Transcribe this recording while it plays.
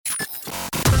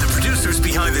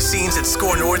behind the scenes at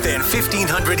Score North and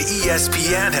 1500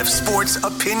 ESPN have sports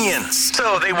opinions,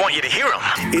 so they want you to hear them.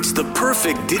 It's the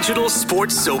perfect digital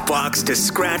sports soapbox to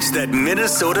scratch that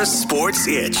Minnesota sports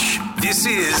itch. This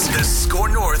is the Score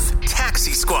North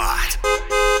Taxi Squad.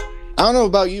 I don't know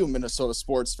about you, Minnesota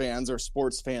sports fans or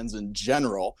sports fans in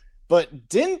general, but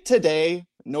didn't today,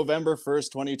 November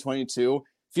 1st, 2022,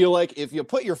 feel like if you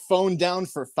put your phone down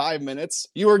for 5 minutes,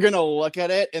 you were going to look at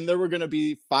it and there were going to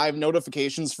be 5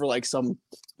 notifications for like some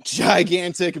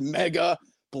gigantic mega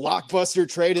blockbuster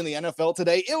trade in the NFL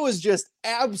today? It was just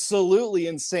absolutely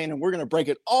insane. And we're going to break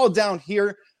it all down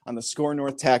here on the Score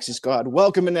North Taxi Squad.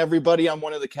 Welcome in, everybody. I'm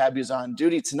one of the cabbies on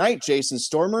duty tonight, Jason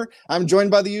Stormer. I'm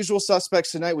joined by the usual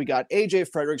suspects tonight. We got AJ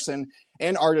Fredrickson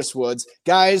and Artis Woods.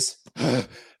 Guys,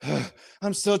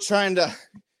 I'm still trying to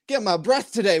get my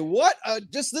breath today.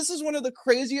 This is one of the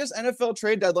craziest NFL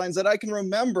trade deadlines that I can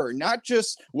remember, not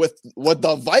just with what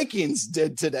the Vikings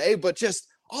did today, but just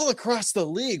all across the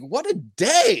league. What a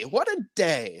day.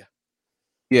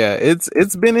 Yeah,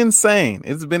 it's been insane.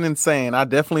 It's been insane. I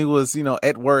definitely was,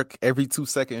 at work every 2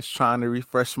 seconds trying to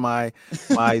refresh my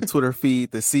Twitter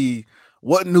feed to see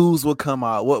what news would come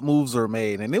out, what moves are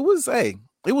made. And it was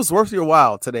worth your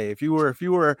while today. If you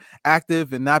were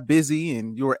active and not busy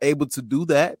and you were able to do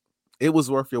that, it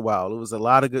was worth your while. It was a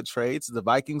lot of good trades. The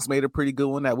Vikings made a pretty good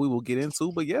one that we will get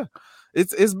into, but yeah,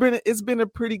 it's been a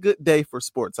pretty good day for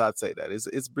sports. I'd say that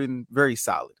it's been very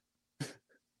solid.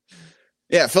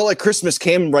 Yeah, it felt like Christmas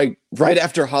came right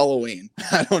after Halloween.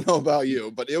 I don't know about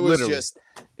you, but it was Literally.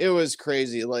 It was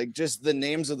crazy. Like just the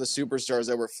names of the superstars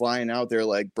that were flying out there,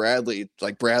 like Bradley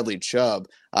Chubb,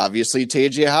 obviously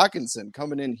TJ Hawkinson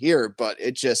coming in here, but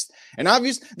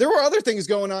there were other things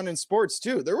going on in sports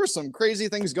too. There were some crazy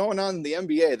things going on in the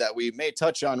NBA that we may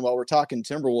touch on while we're talking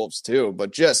Timberwolves too,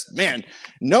 but just, man,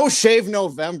 no shave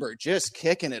November, just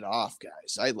kicking it off,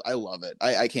 guys. I love it.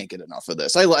 I can't get enough of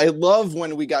this. I love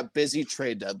when we got busy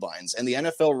trade deadlines, and the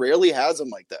NFL rarely has them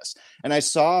like this. And I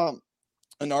saw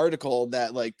an article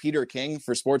that like Peter King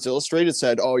for Sports Illustrated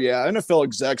said, oh yeah, NFL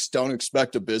execs don't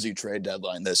expect a busy trade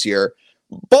deadline this year.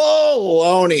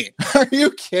 Baloney. Are you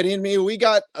kidding me? We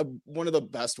got one of the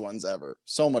best ones ever.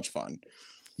 So much fun.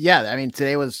 Yeah, I mean,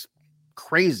 today was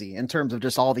crazy in terms of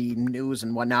just all the news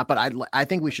and whatnot, but I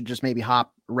think we should just maybe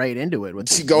hop right into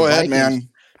it. Go ahead, man.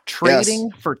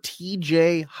 Trading for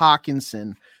TJ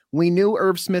Hawkinson. We knew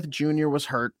Irv Smith Jr. was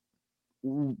hurt.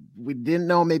 We didn't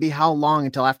know maybe how long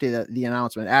until after the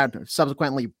announcement.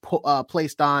 Subsequently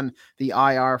placed on the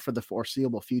IR for the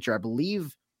foreseeable future, I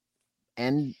believe.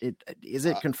 And is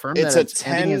it confirmed?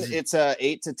 It's a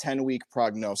 8 to 10 week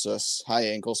prognosis, high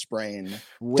ankle sprain.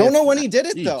 Don't know when he did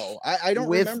it though. I don't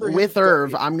remember. With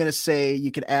Irv, I'm going to say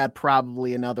you could add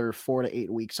probably another 4 to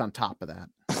 8 weeks on top of that.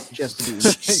 Just to be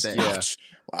safe. Yeah.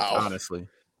 Wow. Honestly.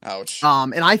 Ouch.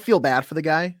 And I feel bad for the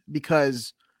guy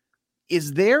because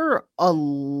is there a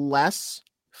less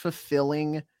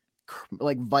fulfilling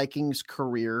like Vikings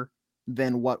career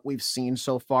than what we've seen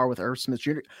so far with Irv Smith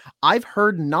Jr.? I've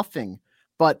heard nothing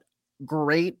but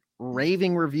great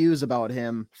raving reviews about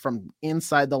him from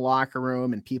inside the locker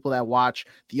room and people that watch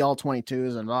the all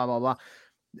 22s and blah, blah, blah.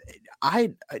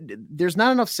 There's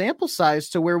not enough sample size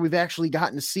to where we've actually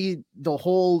gotten to see the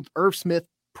whole Irv Smith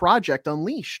project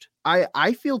unleashed.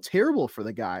 I feel terrible for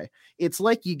the guy. It's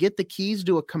like you get the keys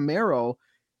to a Camaro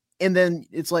and then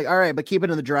it's like, all right, but keep it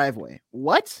in the driveway.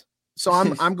 What? So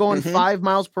I'm going 5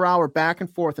 miles per hour back and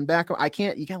forth and back. You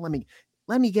can't let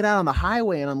me get out on the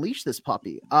highway and unleash this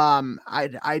puppy.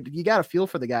 You got to feel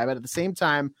for the guy, but at the same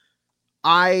time,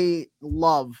 I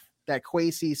love that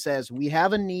Kwesi says we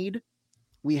have a need.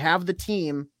 We have the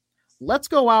team. Let's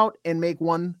go out and make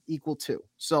 1 = 2.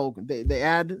 So they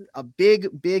add a big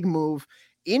move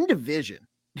in division,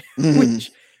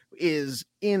 which is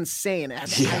insane.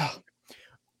 Yeah.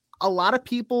 A lot of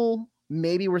people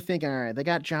maybe were thinking, all right, they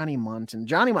got Johnny Munt. And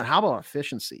Johnny Munt, how about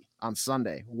efficiency on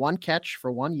Sunday? 1 catch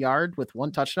for 1 yard with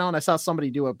 1 touchdown. I saw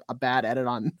somebody do a bad edit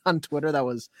on Twitter that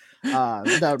was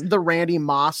the Randy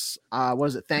Moss,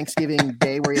 was it Thanksgiving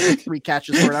Day where he had 3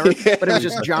 catches or whatever, but it was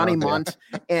just Johnny Munt,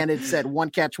 and it said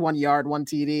 1 catch, 1 yard, 1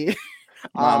 TD.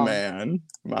 My man.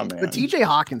 But TJ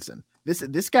Hawkinson,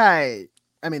 this guy,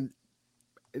 I mean,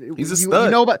 he's a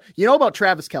stud. You know about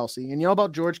Travis Kelce, and you know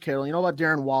about George Kittle, you know about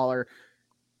Darren Waller,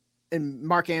 and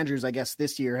Mark Andrews, I guess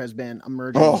this year has been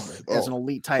emerging as an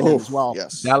elite tight end as well.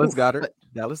 Yes. Dallas Goedert.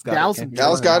 Dallas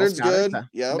Goedert's good.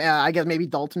 Yeah. I guess maybe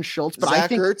Dalton Schultz, but Zach I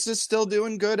think Ertz is still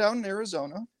doing good out in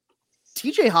Arizona.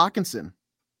 TJ Hawkinson,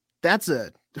 that's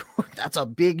a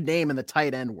big name in the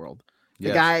tight end world.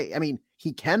 The guy, I mean,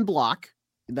 he can block.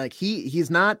 Like he's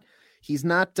not He's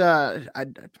not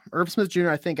Irv Smith Jr.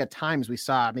 I think at times we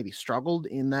saw maybe struggled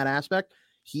in that aspect.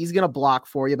 He's going to block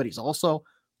for you, but he's also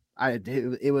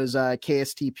it was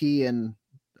KSTP and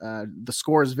the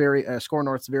Score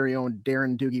North's very own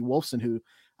Darren Doogie Wolfson who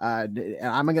and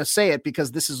I'm going to say it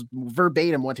because this is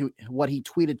verbatim what he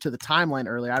tweeted to the timeline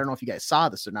earlier. I don't know if you guys saw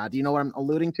this or not. Do you know what I'm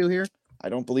alluding to here? I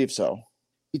don't believe so.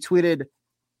 He tweeted,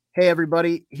 "Hey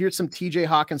everybody, here's some TJ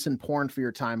Hawkinson porn for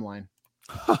your timeline."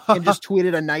 And just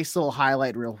tweeted a nice little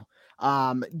highlight reel.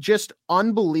 Just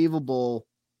unbelievable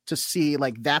to see.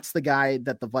 Like, that's the guy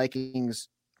that the Vikings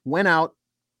went out,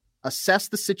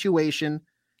 assessed the situation,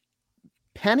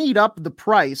 pennied up the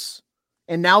price,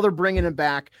 and now they're bringing him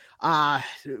back.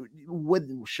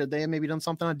 Should they have maybe done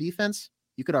something on defense?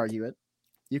 You could argue it.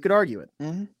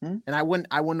 Mm-hmm. And I wouldn't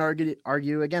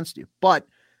argue against you. But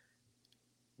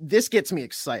this gets me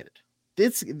excited.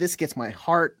 This gets my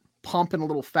heart pumping a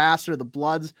little faster. The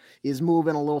blood is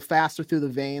moving a little faster through the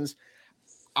veins.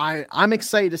 I'm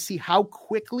excited to see how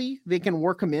quickly they can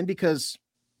work him in, because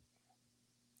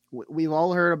we've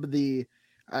all heard of the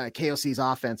KOC's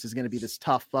offense is going to be this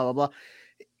tough, blah, blah, blah.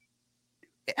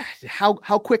 How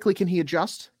quickly can he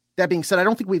adjust? That being said, I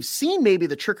don't think we've seen maybe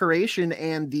the trickeration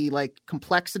and the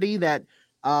complexity that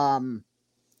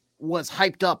was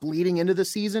hyped up leading into the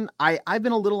season. I've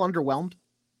been a little underwhelmed,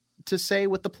 to say,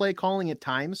 with the play calling at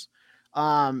times.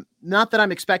 Not that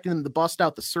I'm expecting them to bust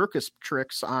out the circus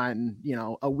tricks on,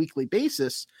 a weekly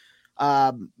basis.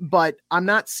 But I'm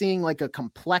not seeing a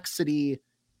complexity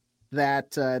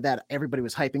that everybody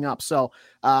was hyping up. So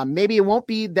maybe it won't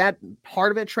be that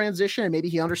hard of a transition, and maybe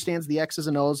he understands the X's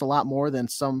and O's a lot more than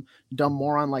some dumb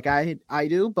moron like I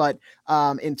do. But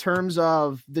in terms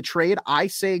of the trade, I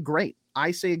say great.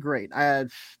 The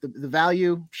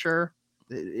value, sure.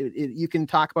 You can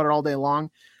talk about it all day long.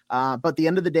 But at the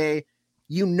end of the day,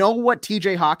 you know what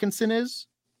TJ Hawkinson is.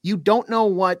 You don't know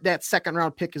what that second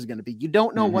round pick is going to be. You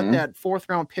don't know what that fourth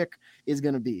round pick is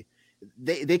going to be.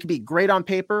 They could be great on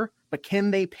paper, but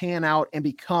can they pan out and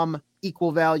become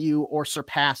equal value or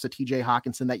surpass the TJ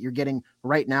Hawkinson that you're getting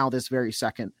right now, this very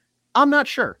second? I'm not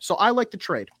sure. So I like the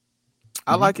trade.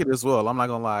 I like it as well. I'm not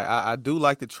gonna lie. I do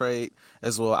like the trade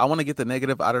as well. I want to get the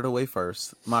negative out of the way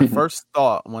first. My first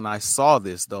thought when I saw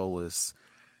this, though, was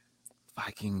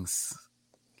Vikings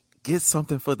get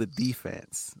something for the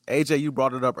defense. AJ, you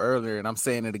brought it up earlier, and I'm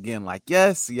saying it again.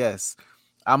 Yes.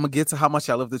 I'm gonna get to how much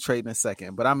I love the trade in a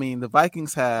second. But I mean, the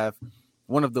Vikings have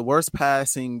one of the worst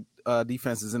passing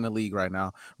defenses in the league right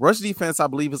now. Rush defense, I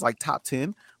believe, is top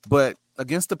 10, but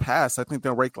against the pass, I think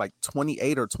they're ranked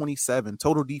 28 or 27.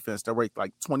 Total defense, they're ranked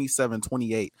 27,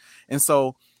 28. And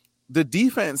so the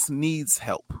defense needs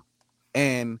help.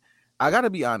 And I got to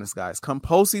be honest, guys, come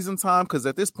postseason time, because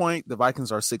at this point, the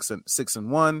Vikings are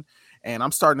 6-1. And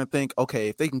I'm starting to think, okay,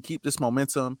 if they can keep this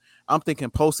momentum, I'm thinking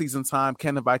postseason time,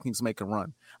 can the Vikings make a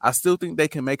run? I still think they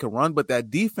can make a run, but that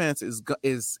defense is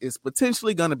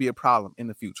potentially going to be a problem in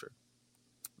the future.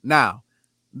 Now,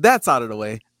 that's out of the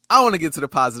way. I want to get to the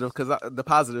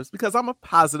positives because I'm a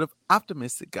positive,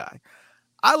 optimistic guy.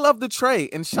 I love the trade,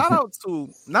 and shout out to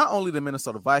not only the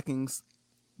Minnesota Vikings,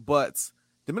 but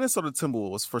the Minnesota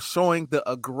Timberwolves for showing the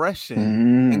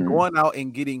aggression and going out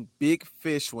and getting big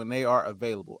fish when they are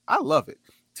available. I love it.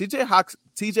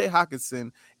 TJ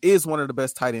Hawkinson is one of the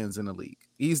best tight ends in the league.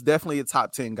 He's definitely a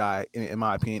top 10 guy, in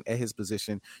my opinion, at his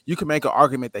position. You can make an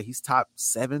argument that he's top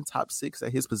 7, top 6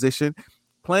 at his position.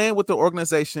 Playing with the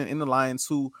organization in the Lions,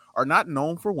 who are not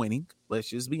known for winning. Let's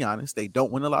just be honest. They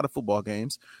don't win a lot of football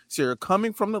games. So you're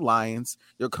coming from the Lions.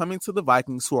 You're coming to the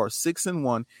Vikings, who are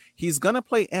 6-1. He's going to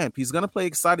play amped. He's going to play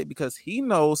excited because he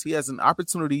knows he has an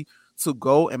opportunity to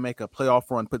go and make a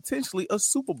playoff run, potentially a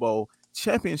Super Bowl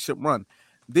championship run.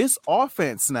 This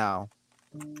offense now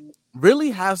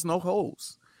really has no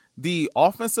holes. The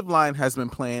offensive line has been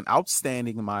playing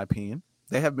outstanding, in my opinion.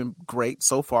 They have been great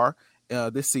so far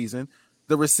this season.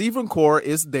 The receiving core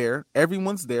is there.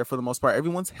 Everyone's there for the most part.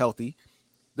 Everyone's healthy.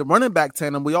 The running back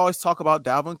tandem, we always talk about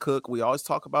Dalvin Cook. We always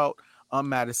talk about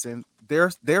Madison.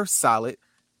 They're solid.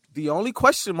 The only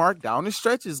question mark down the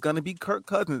stretch is going to be Kirk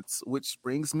Cousins, which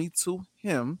brings me to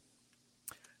him.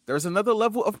 There's another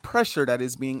level of pressure that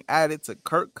is being added to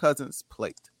Kirk Cousins'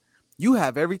 plate. You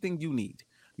have everything you need.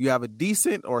 You have a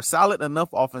decent or solid enough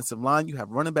offensive line. You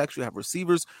have running backs. You have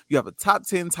receivers. You have a top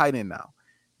 10 tight end now.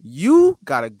 You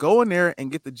got to go in there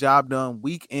and get the job done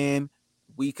week in,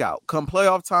 week out. Come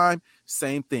playoff time,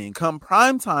 same thing. Come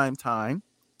prime time,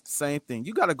 same thing.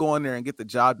 You got to go in there and get the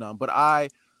job done. But I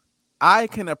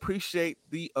can appreciate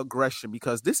the aggression,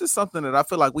 because this is something that I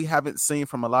feel like we haven't seen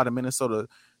from a lot of Minnesota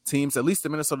teams, at least the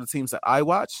Minnesota teams that I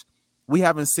watch. we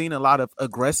haven't seen a lot of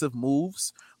aggressive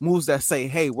moves that say,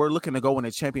 hey, we're looking to go in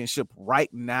a championship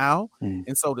right now.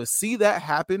 And so to see that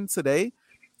happen today,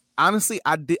 honestly,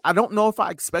 I don't know if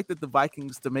I expected the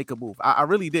Vikings to make a move. I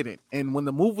really didn't. And when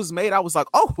the move was made, I was like,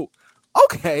 oh,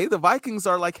 okay. The Vikings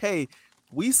are like, hey,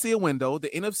 we see a window. The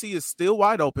NFC is still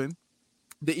wide open.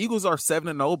 The Eagles are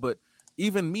 7-0, but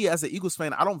even me as an Eagles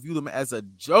fan, I don't view them as a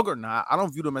juggernaut. I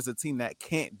don't view them as a team that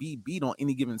can't be beat on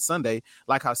any given Sunday,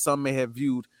 like how some may have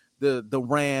viewed the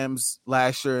Rams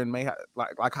last year, and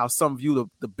like how some view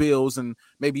the Bills and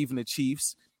maybe even the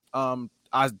Chiefs.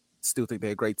 I still think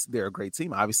they're a great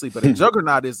team, obviously, but a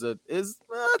juggernaut is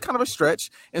kind of a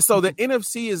stretch. And so the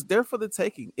NFC is there for the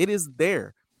taking. It is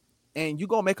there, and you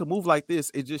gonna make a move like this,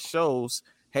 it just shows,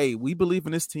 hey, we believe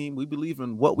in this team. We believe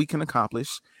in what we can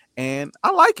accomplish, and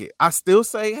I like it. I still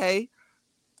say, hey,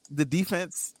 the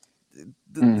defense.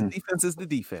 The defense is the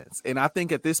defense. And I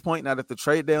think at this point, now that the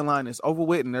trade deadline is over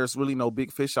with and there's really no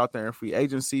big fish out there in free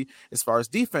agency, as far as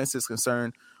defense is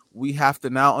concerned, we have to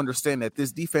now understand that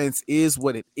this defense is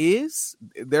what it is.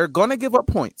 They're going to give up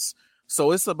points.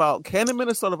 So it's about, can the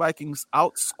Minnesota Vikings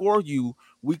outscore you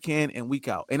week in and week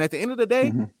out? And at the end of the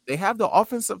day, they have the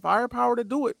offensive firepower to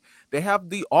do it. They have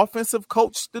the offensive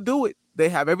coach to do it. They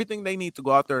have everything they need to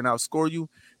go out there and outscore you.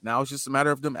 Now it's just a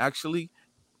matter of them actually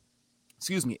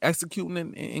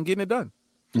executing and getting it done.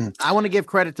 I want to give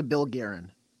credit to Bill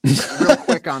Guerin real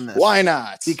quick on this. Why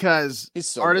not? Because He's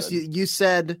so Artis, good. you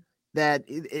said that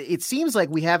it seems like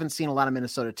we haven't seen a lot of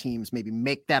Minnesota teams maybe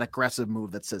make that aggressive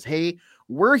move that says, hey,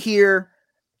 we're here.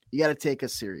 You got to take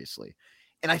us seriously.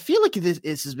 And I feel like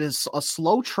this has been a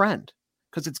slow trend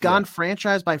because it's gone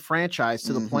franchise by franchise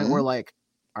to the point where, like,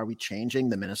 are we changing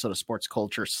the Minnesota sports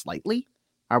culture slightly?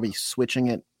 Are we switching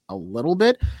it a little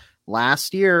bit?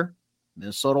 Last year,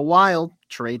 Minnesota Wild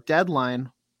trade deadline,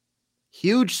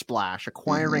 huge splash,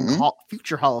 acquiring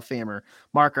future Hall of Famer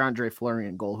Marc-Andre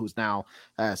Fleury goal, who's now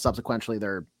subsequently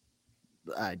their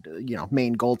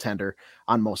main goaltender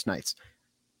on most nights.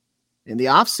 In the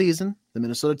offseason, the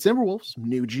Minnesota Timberwolves,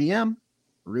 new GM,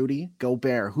 Rudy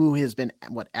Gobert, who has been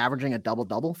averaging a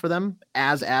double-double for them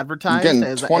as advertised,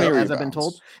 as I've been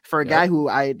told, for a guy who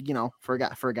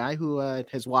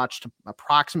has watched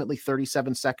approximately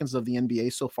 37 seconds of the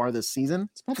NBA so far this season.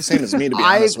 It's about the same as me, to be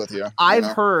honest with you. I've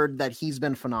heard that he's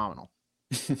been phenomenal.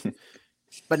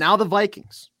 But now the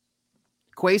Vikings,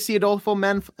 Kwesi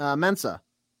Adolfo-Mensah,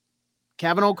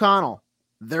 Kevin O'Connell,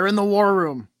 they're in the war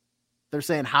room. They're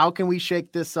saying, how can we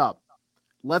shake this up?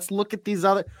 Let's look at these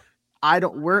other.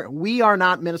 We are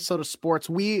not Minnesota sports.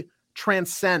 We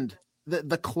transcend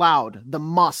the cloud, the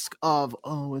musk of,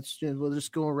 we'll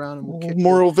just go around and we'll kick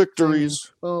moral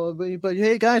victories. But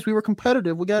hey guys, we were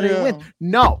competitive. We got to win.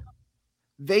 No,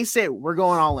 they say we're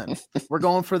going all in. We're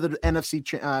going for the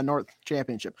NFC North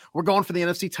Championship. We're going for the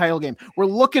NFC title game. We're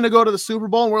looking to go to the Super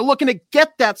Bowl, and we're looking to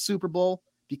get that Super Bowl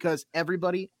because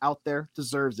everybody out there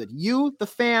deserves it. You, the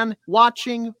fan,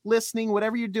 watching, listening,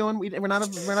 whatever you're doing. We're not.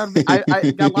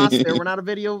 I got lost there. We're not a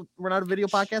video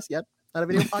podcast yet. Not a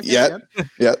video podcast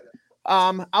yet.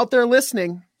 Out there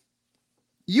listening,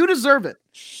 you deserve it,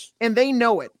 and they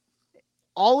know it.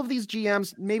 All of these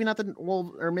GMs, maybe not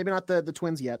the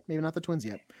Twins yet. Maybe not the Twins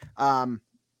yet.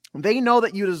 They know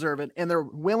that you deserve it, and they're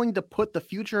willing to put the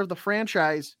future of the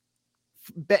franchise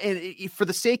for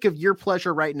the sake of your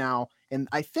pleasure right now. And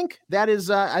I think that's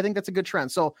a good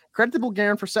trend. So credit to Bill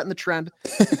Guerin for setting the trend.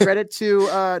 Credit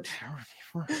to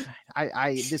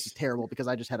this is terrible because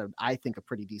I just had I think a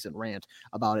pretty decent rant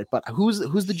about it. But who's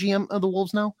the GM of the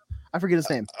Wolves now? I forget his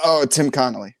name. Tim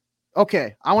Connolly.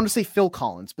 Okay, I want to say Phil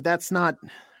Collins, but that's not.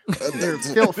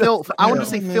 Phil. I want to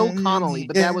say Phil Connolly,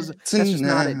 but that's just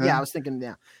not it. Yeah, I was thinking.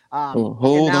 Yeah. And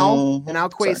now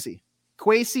Kwesi.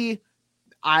 Kwesi,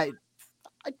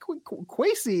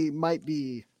 Kwesi might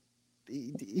be.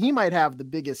 He might have the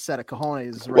biggest set of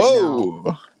cojones right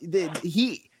now.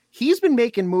 He's been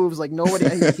making moves like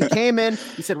nobody. He came in,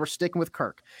 he said, we're sticking with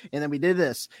Kirk. And then we did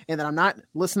this. And then I'm not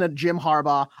listening to Jim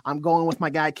Harbaugh. I'm going with my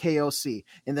guy KOC.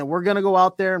 And then we're going to go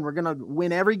out there and we're going to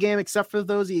win every game except for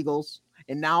those Eagles.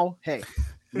 And now, hey,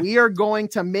 we are going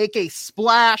to make a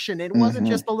splash. And it wasn't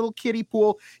just a little kiddie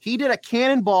pool. He did a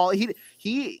cannonball.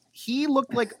 He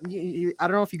looked like, I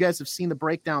don't know if you guys have seen the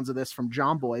breakdowns of this from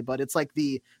John Boy, but it's like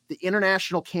the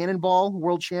International Cannonball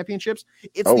World Championships.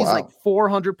 It's like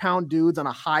 400-pound dudes on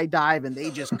a high dive, and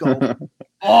they just go,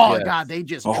 God, they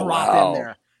just drop in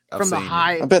there from the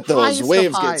high. I bet those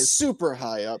waves get super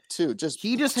high up too.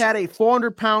 He just had a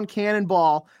 400-pound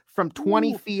cannonball from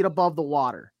 20 feet above the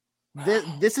water.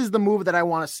 This is the move that I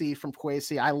want to see from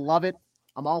Kwesi. I love it.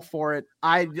 I'm all for it.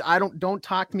 I don't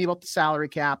talk to me about the salary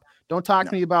cap. Don't talk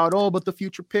to me about, but the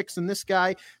future picks and this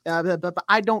guy. But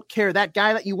I don't care. That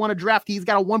guy that you want to draft, he's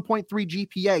got a 1.3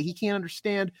 GPA. He can't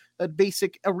understand a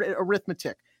basic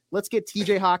arithmetic. Let's get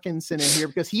TJ Hawkinson in here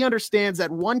because he understands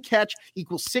that one catch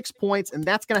equals 6 points, and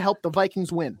that's going to help the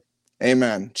Vikings win.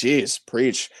 Amen. Jeez,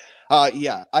 preach.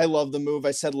 Yeah, I love the move.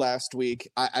 I said last week,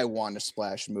 I want a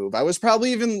splash move. I was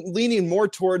probably even leaning more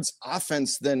towards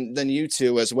offense than you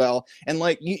two as well. And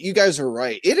like you guys are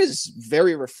right. It is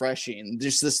very refreshing.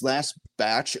 Just this last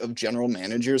batch of general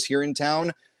managers here in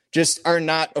town just are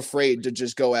not afraid to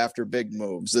just go after big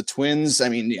moves. The Twins, I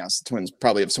mean, yes, the Twins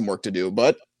probably have some work to do,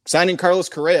 but signing Carlos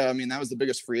Correa, I mean, that was the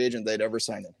biggest free agent they'd ever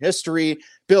signed in history.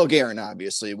 Bill Guerin,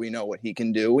 obviously, we know what he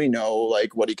can do. We know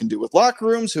like what he can do with locker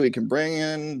rooms, who he can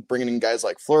bringing in guys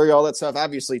like Fleury, all that stuff.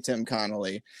 Obviously, Tim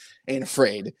Connolly ain't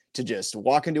afraid to just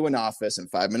walk into an office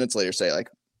and 5 minutes later say like,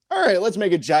 all right, let's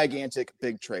make a gigantic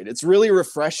big trade. It's really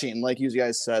refreshing, like you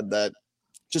guys said, that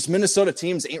just Minnesota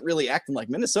teams ain't really acting like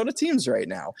Minnesota teams right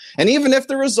now. And even if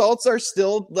the results are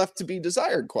still left to be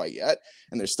desired quite yet,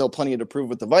 and there's still plenty to prove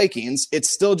with the Vikings,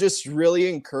 it's still just really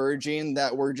encouraging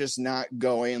that we're just not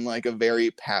going like a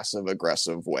very passive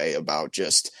aggressive way about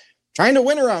just trying to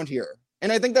win around here.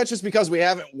 And I think that's just because we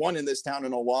haven't won in this town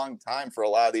in a long time for a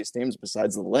lot of these teams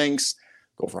besides the Lynx,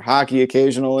 go for hockey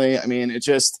occasionally. I mean,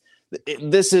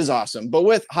 this is awesome. But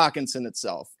with Hawkinson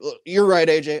itself, you're right,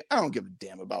 AJ, I don't give a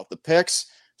damn about the picks.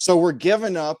 So we're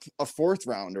giving up a fourth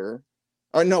rounder.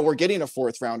 Or no, we're getting a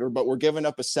fourth rounder, but we're giving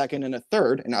up a second and a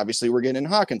third. And obviously we're getting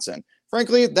Hawkinson.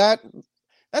 Frankly,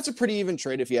 that's a pretty even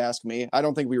trade if you ask me. I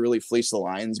don't think we really fleeced the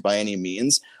Lions by any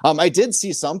means. I did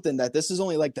see something that this is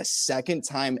only like the second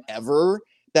time ever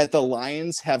that the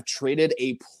Lions have traded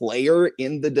a player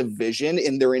in the division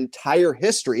in their entire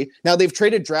history. Now, they've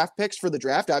traded draft picks for the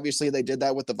draft. Obviously, they did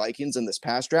that with the Vikings in this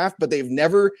past draft, but they've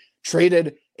never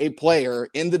traded a player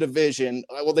in the division.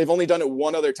 Well, they've only done it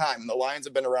one other time, and the Lions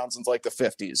have been around since like the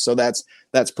 50s. So that's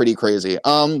pretty crazy.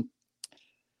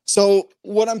 So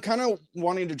what I'm kind of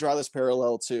wanting to draw this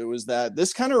parallel to is that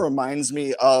this kind of reminds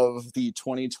me of the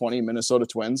 2020 Minnesota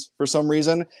Twins for some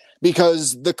reason,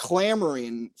 because the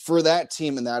clamoring for that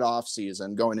team in that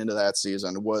offseason going into that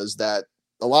season was that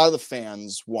a lot of the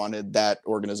fans wanted that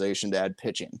organization to add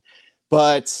pitching,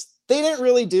 but they didn't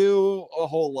really do a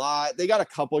whole lot. They got a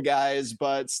couple guys,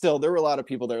 but still there were a lot of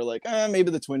people that were like,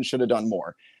 maybe the Twins should have done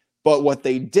more. But what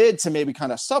they did to maybe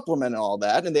kind of supplement all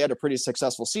that, and they had a pretty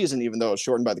successful season, even though it was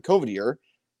shortened by the COVID year,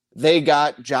 they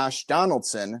got Josh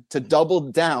Donaldson to double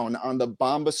down on the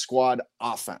Bomba Squad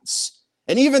offense.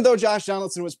 And even though Josh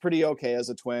Donaldson was pretty okay as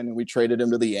a Twin, and we traded him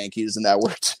to the Yankees, and that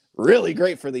worked really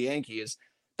great for the Yankees,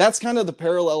 that's kind of the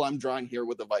parallel I'm drawing here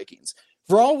with the Vikings.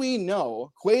 For all we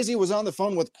know, Kwesi was on the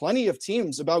phone with plenty of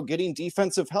teams about getting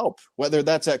defensive help, whether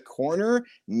that's at corner,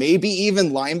 maybe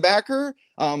even linebacker.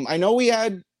 I know we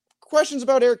had questions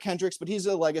about Eric Kendricks, but he's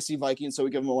a legacy Viking, so we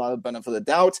give him a lot of benefit of the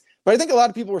doubt. But I think a lot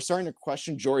of people were starting to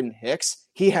question Jordan Hicks.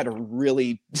 He had a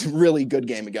really, really good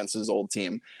game against his old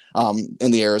team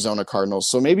in the Arizona Cardinals.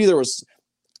 So maybe there was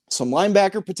some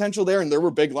linebacker potential there, and there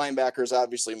were big linebackers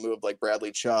obviously moved, like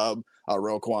Bradley Chubb,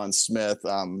 Roquan Smith.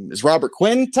 Is Robert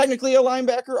Quinn technically a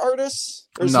linebacker artist?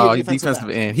 No, he's defensive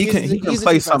end. He can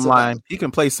play some line. He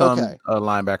can play some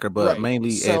linebacker, but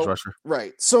mainly edge rusher.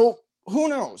 Right. So who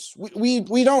knows?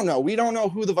 We don't know. We don't know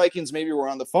who the Vikings maybe were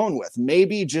on the phone with.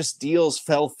 Maybe just deals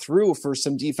fell through for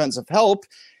some defensive help,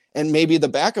 and maybe the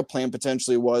backup plan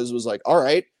potentially was like, all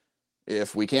right,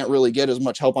 if we can't really get as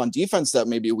much help on defense that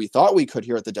maybe we thought we could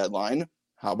here at the deadline,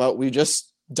 how about we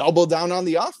just double down on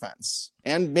the offense?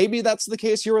 And maybe that's the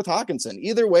case here with Hawkinson.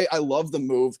 Either way, I love the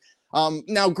move.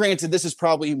 Now, granted, this is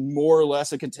probably more or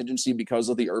less a contingency because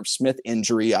of the Irv Smith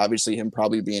injury, obviously him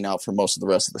probably being out for most of the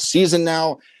rest of the season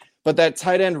now. But that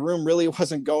tight end room really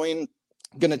wasn't going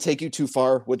to take you too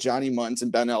far with Johnny Munt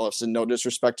and Ben Ellefson. No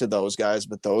disrespect to those guys,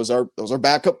 but those are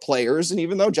backup players. And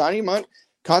even though Johnny Munt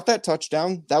caught that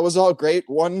touchdown, that was all great.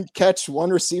 1 catch, 1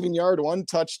 receiving yard, 1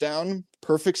 touchdown.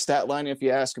 Perfect stat line, if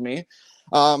you ask me.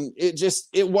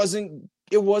 It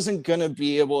wasn't going to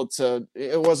be able to,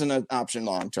 it wasn't an option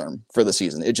long-term for the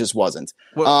season. It just wasn't.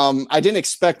 Well, I didn't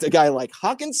expect a guy like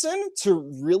Hawkinson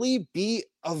to really be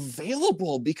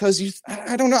available because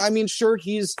I don't know. I mean, sure,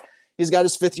 he's got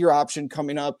his 5th-year option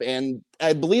coming up, and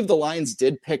I believe the Lions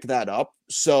did pick that up.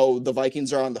 So the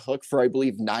Vikings are on the hook for, I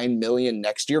believe, $9 million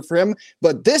next year for him.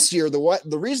 But this year,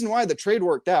 the reason why the trade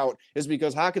worked out is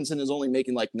because Hawkinson is only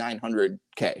making like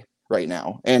 $900K right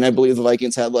now. And I believe the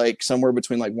Vikings had like somewhere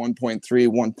between like 1.3,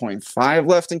 1.5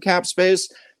 left in cap space.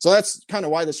 So that's kind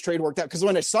of why this trade worked out. Because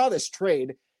when I saw this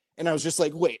trade, and I was just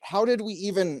like, wait, how is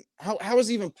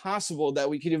it even possible that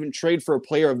we could even trade for a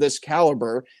player of this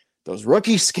caliber those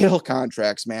rookie scale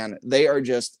contracts, man, they are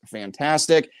just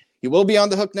fantastic. He will be on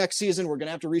the hook next season. We're going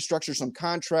to have to restructure some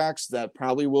contracts that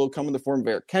probably will come in the form of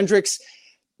Eric Kendricks.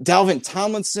 Dalvin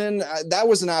Tomlinson, that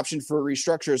was an option for a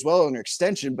restructure as well, an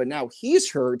extension, but now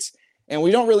he's hurt, and we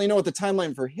don't really know what the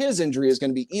timeline for his injury is going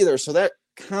to be either. So that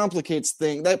complicates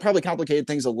things. That probably complicated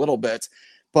things a little bit,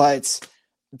 but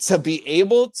to be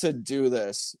able to do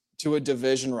this to a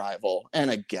division rival,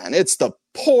 and again, it's the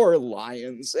poor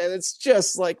Lions, and it's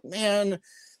just like, man,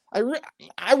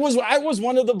 I was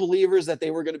one of the believers that they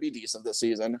were going to be decent this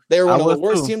season. They were one of the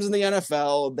worst teams in the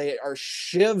NFL. They are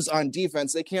shivs on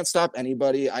defense. They can't stop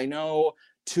anybody. I know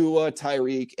Tua,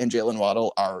 Tyreek, and Jalen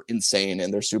Waddle are insane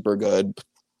and they're super good,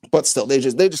 but still, they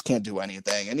just can't do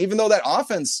anything. And even though that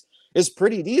offense is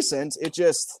pretty decent,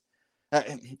 it's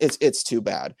too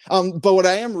bad. But what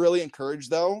I am really encouraged,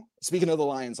 though, speaking of the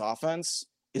Lions offense,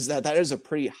 is that is a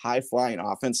pretty high-flying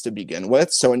offense to begin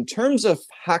with. So in terms of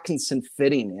Hockenson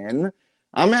fitting in,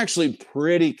 I'm actually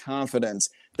pretty confident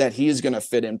that he's going to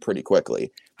fit in pretty quickly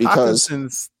because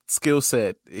Hockenson's skill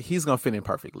set, he's going to fit in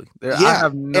perfectly. I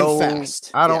have no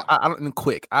fast. I don't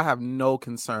quick. I have no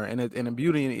concern. And the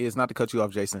beauty is, not to cut you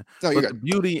off, Jason. No, but the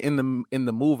beauty in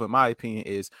the move, in my opinion,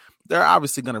 is they're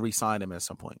obviously going to re-sign him at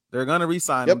some point. They're going to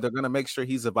re-sign him. They're going to make sure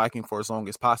he's a Viking for as long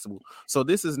as possible. So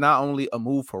this is not only a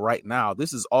move for right now,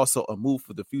 this is also a move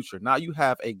for the future. Now you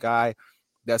have a guy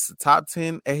that's the top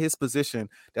 10 at his position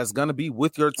that's going to be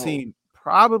with your team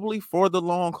probably for the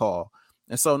long haul.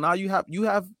 And so now you have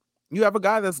a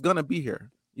guy that's going to be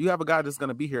here. You have a guy that's going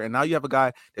to be here. And now you have a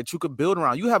guy that you could build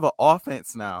around. You have an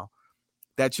offense now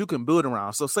that you can build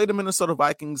around. So say the Minnesota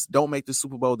Vikings don't make the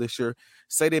Super Bowl this year.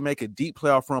 Say they make a deep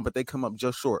playoff run, but they come up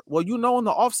just short. Well, in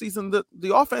the offseason,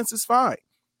 the offense is fine.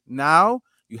 Now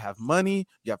you have money,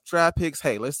 you have draft picks.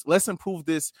 Hey, let's improve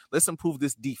this. Let's improve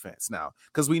this defense now,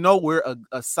 because we know we're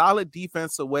a solid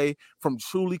defense away from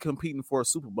truly competing for a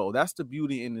Super Bowl. That's the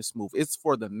beauty in this move. It's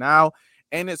for the now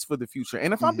and it's for the future.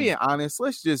 And if I'm being honest,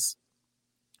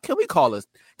 can we call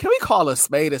a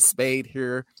spade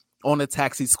here on the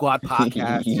Taxi Squad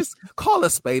podcast? Just call a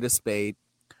spade.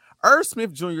 Irv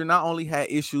Smith Jr. not only had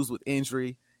issues with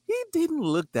injury, he didn't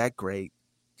look that great.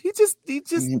 He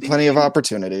plenty of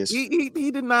opportunities. He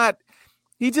didn't have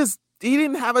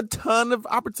a ton of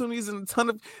opportunities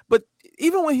but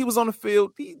even when he was on the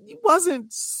field, he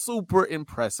wasn't super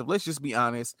impressive. Let's just be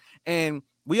honest. And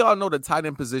we all know the tight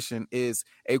end position is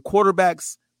a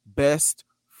quarterback's best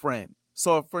friend.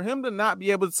 So for him to not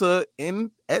be able to,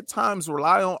 at times,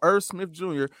 rely on Irv Smith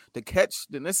Jr. to catch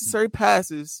the necessary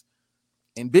passes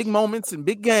in big moments in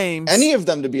big games, any of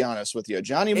them, to be honest with you,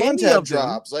 Johnny Montez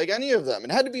drops, like any of them,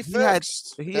 it had to be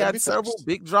fixed. He had several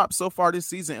big drops so far this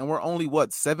season, and we're only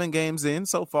 7 games in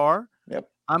so far. Yep.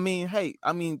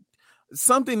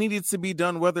 Something needed to be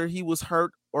done, whether he was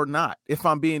hurt or not. If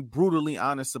I'm being brutally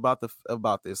honest about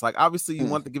this, like obviously you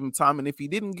want to give him time, and if he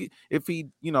didn't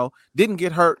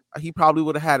get hurt, he probably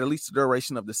would have had at least the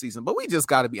duration of the season. But we just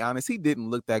got to be honest, he didn't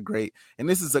look that great, and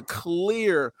this is a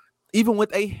clear. Even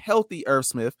with a healthy Irv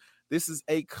Smith, this is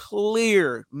a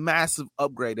clear, massive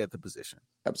upgrade at the position.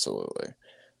 Absolutely.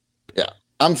 Yeah.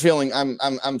 I'm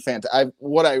fantastic.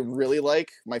 What I really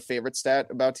like, my favorite stat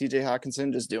about TJ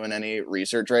Hockenson, just doing any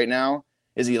research right now,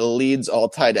 is he leads all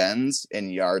tight ends in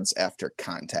yards after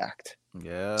contact.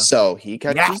 Yeah. So he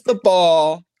catches the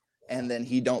ball, and then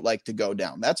he don't like to go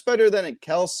down. That's better than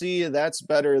Kelsey. That's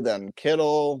better than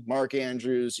Kittle, Mark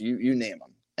Andrews, you name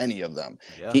them. Any of them.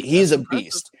 Yeah, he's a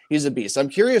beast. He's a beast. I'm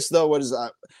curious though, what is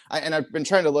and I've been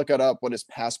trying to look it up, what his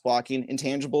pass blocking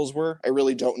intangibles were. I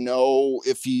really don't know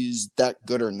if he's that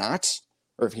good or not,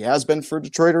 or if he has been for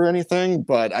Detroit or anything,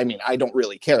 but I mean, I don't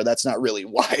really care. That's not really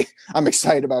why I'm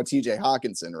excited about TJ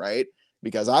Hockenson, right?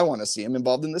 Because I want to see him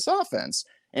involved in this offense.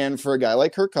 And for a guy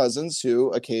like Kirk Cousins, who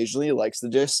occasionally likes to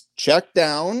just check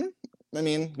down, I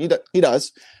mean, he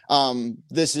does.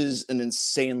 This is an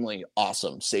insanely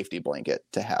awesome safety blanket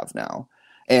to have now.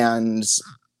 And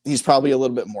he's probably a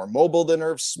little bit more mobile than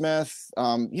Irv Smith.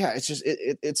 It's just,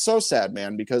 it's so sad,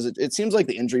 man, because it seems like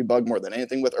the injury bug more than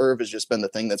anything with Irv has just been the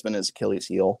thing that's been his Achilles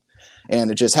heel.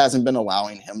 And it just hasn't been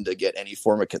allowing him to get any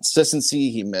form of consistency.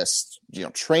 He missed,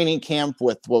 training camp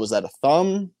with, what was that, a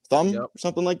thumb, or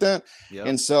something like that. Yep.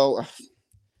 And so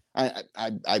I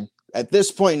at this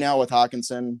point now with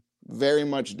Hockenson, very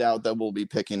much doubt that we'll be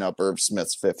picking up Irv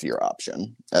Smith's 5th-year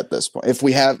option at this point. If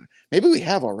we have, maybe we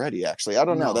have already, actually. I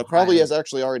don't know. That probably has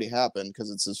actually already happened because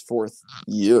it's his 4th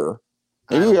year.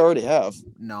 Maybe we already have.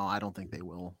 No, I don't think they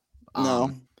will.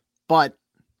 No. But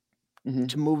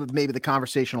to move maybe the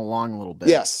conversation along a little bit.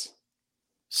 Yes.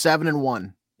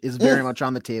 7-1 is very much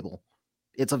on the table.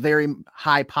 It's a very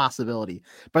high possibility,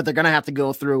 but they're going to have to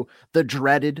go through the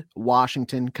dreaded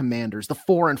Washington Commanders, the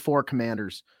 4-4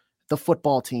 Commanders, the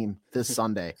football team this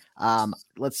Sunday.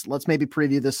 Let's maybe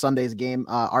preview this Sunday's game.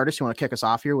 Artis, you want to kick us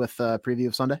off here with a preview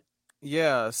of Sunday?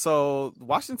 Yeah, so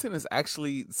Washington is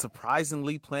actually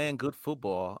surprisingly playing good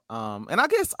football. And I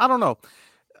guess I don't know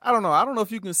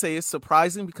if you can say it's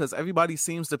surprising because everybody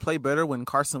seems to play better when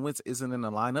Carson Wentz isn't in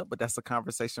the lineup, but that's a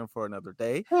conversation for another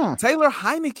day. Taylor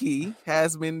Heineke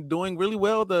has been doing really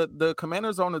well. The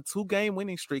Commanders are on a 2-game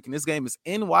winning streak, and this game is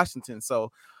in Washington.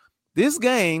 So this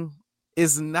game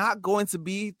is not going to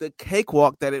be the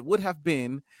cakewalk that it would have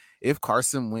been if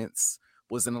Carson Wentz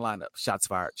was in the lineup. Shots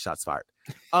fired.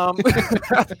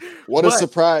 What a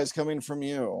surprise coming from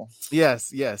you.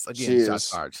 Yes. Again,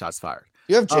 Jeez. Shots fired.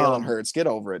 You have Jalen Hurts. Get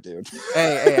over it, dude.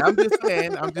 Hey, I'm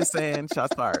just saying,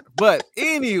 shots fired. But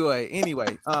anyway,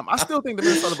 I still think the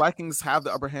Minnesota Vikings have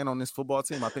the upper hand on this football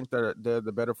team. I think they're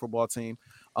the better football team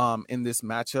in this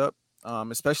matchup,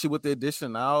 especially with the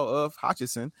addition now of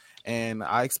Hutchinson. And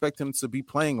I expect him to be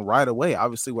playing right away,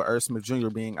 obviously with Irv Smith Jr.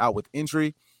 being out with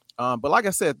injury. But like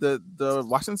I said, the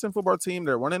Washington football team,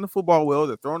 they're running the football well.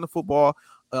 They're throwing the football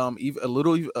even a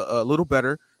little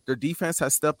better. Their defense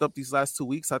has stepped up these last 2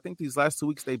 weeks. I think these last 2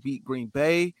 weeks they beat Green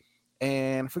Bay,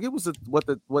 and I forget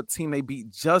what team they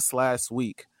beat just last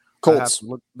week. Colts.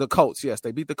 The Colts, yes,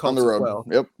 they beat the Colts on the road. As well.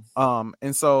 Yep.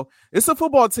 And so it's a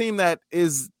football team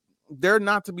they're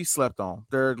not to be slept on.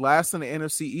 They're last in the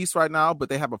NFC East right now, but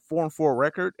they have a 4-4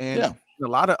 record, and a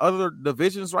lot of other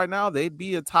divisions right now they'd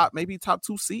be maybe top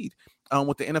 2 seed.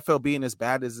 With the NFL being as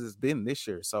bad as it's been this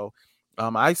year, so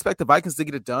I expect the Vikings to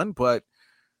get it done, but.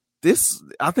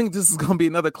 I think this is going to be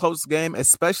another close game,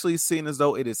 especially seeing as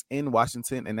though it is in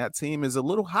Washington and that team is a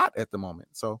little hot at the moment.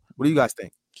 So what do you guys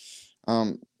think?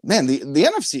 Man, the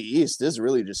NFC East is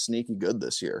really just sneaky good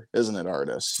this year, isn't it,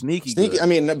 Artis? Sneaky good. I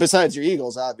mean, besides your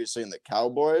Eagles, obviously, and the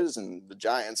Cowboys and the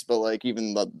Giants, but like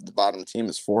even the bottom team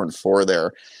is 4-4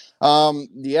 there.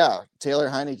 Taylor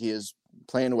Heineke is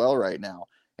playing well right now.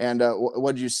 And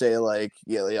what did you say? Like,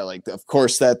 like of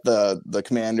course that the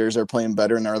Commanders are playing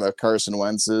better now that Carson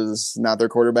Wentz is not their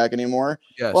quarterback anymore.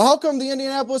 Yes. Well, how come the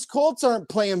Indianapolis Colts aren't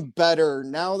playing better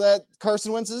now that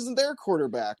Carson Wentz isn't their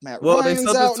quarterback? Matt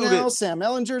Ryan's out now. Sam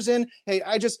Ellinger's in. Hey,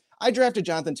 I drafted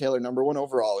Jonathan Taylor #1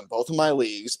 overall in both of my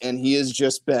leagues, and he has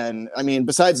just been, I mean,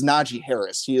 besides Najee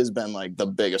Harris, he has been like the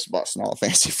biggest bust in all of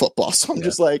fantasy football. So I'm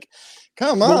just like,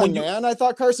 come on, man. I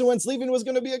thought Carson Wentz leaving was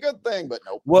going to be a good thing, but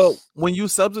nope. Well, when you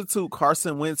substitute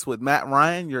Carson Wentz with Matt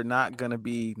Ryan, you're not going to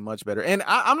be much better. And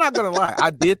I'm not going to lie. I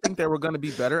did think they were going to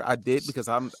be better. I did, because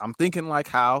I'm thinking like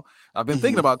how I've been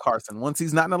thinking about Carson. Once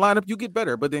he's not in the lineup, you get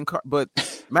better. But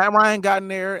Matt Ryan got in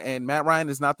there, and Matt Ryan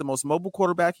is not the most mobile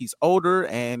quarterback. He's older,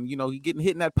 and, he getting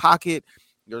hit in that pocket.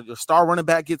 Your star running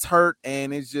back gets hurt,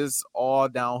 and it's just all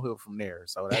downhill from there.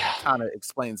 So that kind of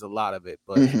explains a lot of it.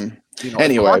 But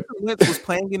anyway, Carson Wentz was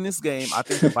playing in this game. I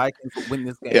think the Vikings will win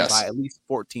this game by at least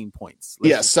 14 points.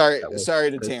 Sorry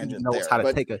to tangent.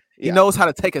 He knows how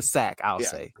to take a sack. I'll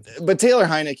say. But Taylor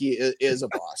Heineke is a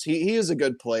boss. He is a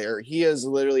good player. He has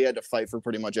literally had to fight for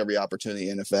pretty much every opportunity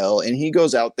in the NFL, and he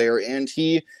goes out there and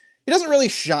he doesn't really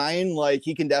shine. Like,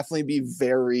 he can definitely be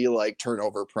very like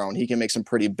turnover prone. He can make some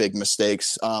pretty big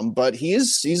mistakes. But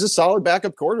he's a solid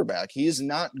backup quarterback. He's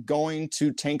not going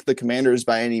to tank the Commanders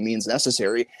by any means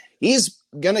necessary. He's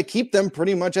going to keep them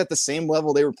pretty much at the same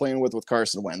level they were playing with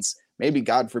Carson Wentz. Maybe,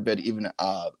 God forbid, even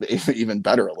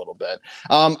better a little bit.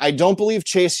 I don't believe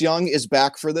Chase Young is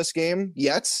back for this game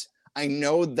yet. I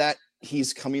know that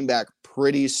he's coming back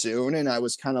pretty soon, and I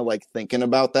was kind of like thinking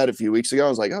about that a few weeks ago. I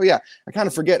was like, oh yeah, I kind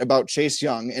of forget about Chase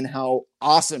Young and how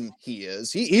awesome he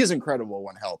is. He is incredible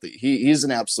when healthy. He's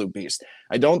an absolute beast.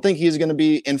 I don't think he's going to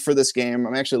be in for this game.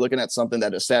 I'm actually looking at something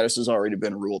that his status has already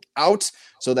been ruled out,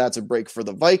 so that's a break for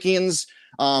the Vikings.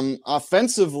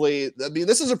 Offensively, I mean,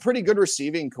 this is a pretty good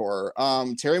receiving core.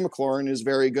 Terry McLaurin is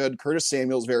very good. Curtis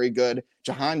Samuel's very good.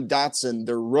 Jahan Dotson,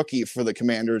 the rookie for the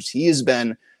Commanders, he's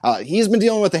been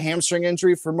dealing with a hamstring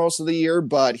injury for most of the year,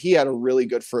 but he had a really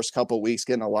good first couple of weeks,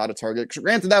 getting a lot of targets.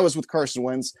 Granted, that was with Carson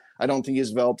Wentz. I don't think he's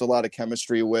developed a lot of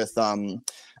chemistry with Taylor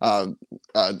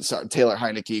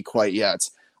Heineke quite yet.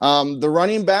 The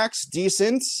running backs,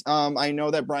 decent. I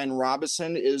know that Brian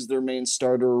Robinson is their main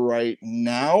starter right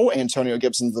now. Antonio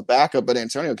Gibson's the backup, but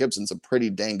Antonio Gibson's a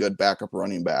pretty dang good backup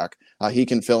running back. He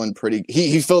can fill in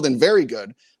he filled in very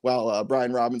good while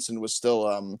Brian Robinson was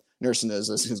still nursing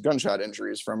his gunshot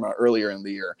injuries from earlier in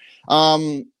the year.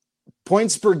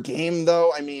 Points per game,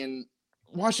 though, I mean,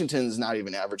 Washington's not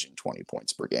even averaging 20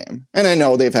 points per game. And I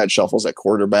know they've had shuffles at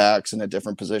quarterbacks and at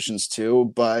different positions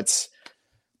too, but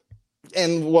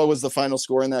And what was the final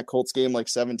score in that Colts game? Like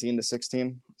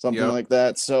 17-16, something like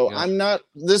that. So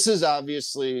this is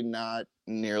obviously not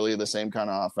nearly the same kind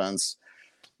of offense.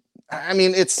 I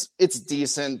mean, it's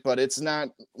decent, but it's not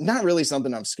really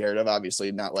something I'm scared of.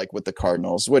 Obviously, not like with the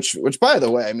Cardinals, which by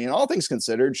the way, I mean, all things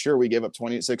considered, sure, we gave up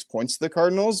 26 points to the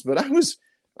Cardinals, but I was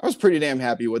pretty damn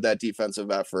happy with that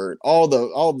defensive effort. All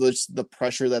the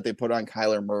pressure that they put on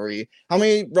Kyler Murray. How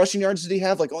many rushing yards did he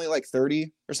have? Like only like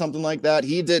 30 or something like that.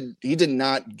 He did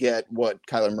not get what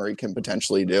Kyler Murray can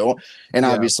potentially do. And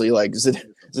obviously, like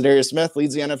Zadarius Smith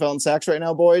leads the NFL in sacks right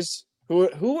now, boys. Who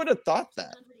would have thought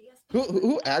that?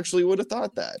 Who actually would have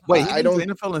thought that? Wait, I don't. The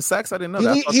NFL in sacks? I didn't know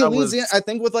that. He leads, I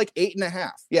think, with like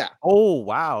 8.5. Yeah. Oh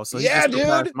wow! So he just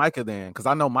dude. Micah then, because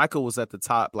I know Micah was at the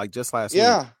top like just last week.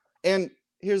 Yeah, and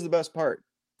here's the best part: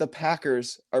 the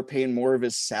Packers are paying more of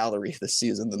his salary this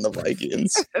season than the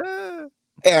Vikings.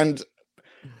 And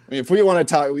I mean, if we want to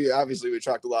talk, we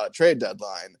talked a lot of trade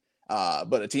deadline.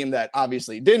 But a team that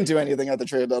obviously didn't do anything at the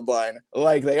trade deadline,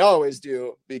 like they always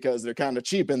do, because they're kind of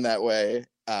cheap in that way.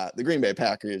 The Green Bay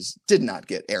Packers did not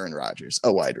get Aaron Rodgers,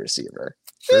 a wide receiver.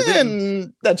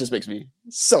 And that just makes me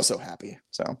so happy.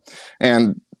 So,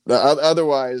 and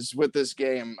otherwise with this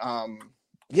game, I'm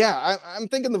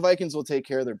thinking the Vikings will take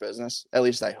care of their business. At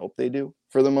least I hope they do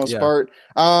for the most part.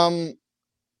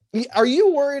 Are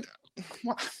you worried?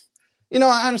 You know,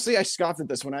 honestly, I scoffed at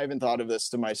this when I even thought of this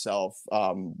to myself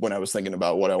when I was thinking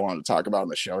about what I wanted to talk about on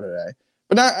the show today.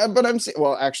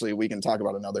 Actually, we can talk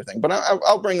about another thing. But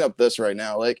I'll bring up this right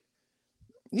now. Like,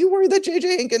 you worried that JJ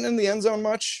ain't getting in the end zone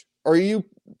much? Or are you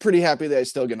pretty happy that he's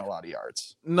still getting a lot of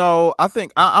yards? No, I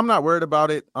think I'm not worried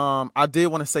about it. I did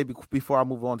want to say before I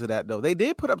move on to that, though, they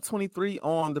did put up 23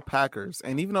 on the Packers.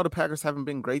 And even though the Packers haven't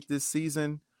been great this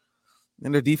season,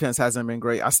 and their defense hasn't been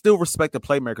great, I still respect the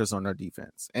playmakers on their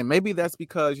defense. And maybe that's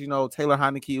because, you know, Taylor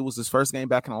Heinicke, it was his first game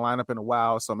back in the lineup in a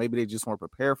while, so maybe they just weren't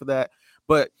prepared for that.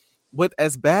 But with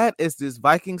as bad as this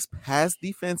Vikings pass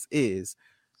defense is,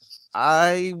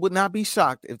 I would not be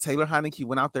shocked if Taylor Heinicke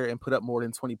went out there and put up more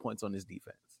than 20 points on his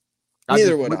defense.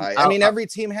 Neither would I. I mean, every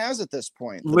team has at this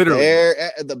point. Literally.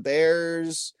 The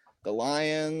Bears, the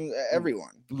Lions,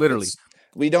 everyone. Literally.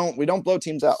 We don't blow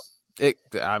teams out. And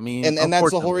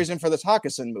that's the whole reason for the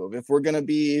Hockenson move. If we're going to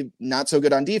be not so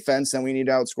good on defense, then we need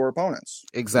to outscore opponents.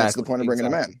 Exactly. That's the point of bringing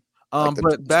them in.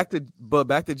 But back to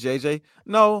JJ.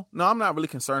 No, I'm not really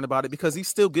concerned about it because he's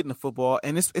still getting the football,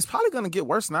 and it's probably going to get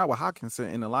worse now with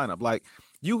Hockenson in the lineup. Like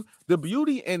the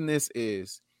beauty in this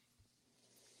is,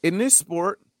 in this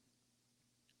sport,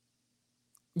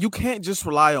 you can't just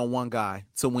rely on one guy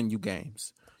to win you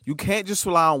games. You can't just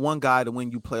rely on one guy to win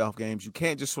you playoff games. You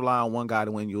can't just rely on one guy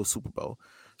to win you a Super Bowl.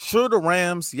 Sure, the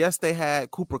Rams, yes, they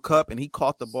had Cooper Kupp, and he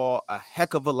caught the ball a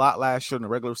heck of a lot last year in the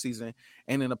regular season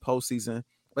and in the postseason.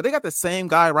 But they got the same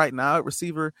guy right now at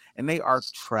receiver, and they are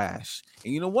trash.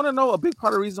 And you want to know a big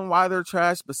part of the reason why they're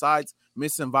trash, besides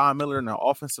missing Von Miller and their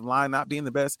offensive line not being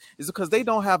the best, is because they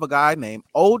don't have a guy named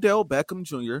Odell Beckham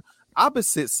Jr.,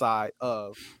 opposite side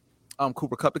of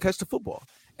Cooper Kupp, to catch the football.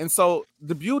 And so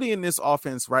the beauty in this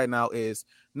offense right now is,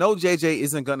 no, JJ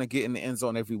isn't going to get in the end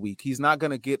zone every week. He's not going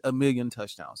to get a million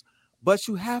touchdowns. But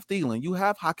you have Thielen, you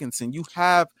have Hockenson, you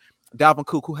have Dalvin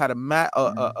Cook, who had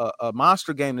a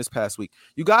monster game this past week.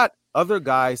 You got other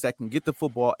guys that can get the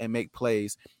football and make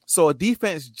plays. So a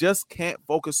defense just can't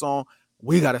focus on,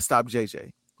 we got to stop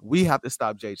JJ. We have to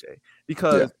stop JJ.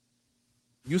 Because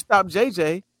you stop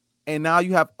JJ, and now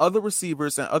you have other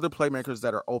receivers and other playmakers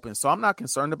that are open. So I'm not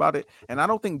concerned about it. And I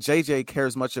don't think JJ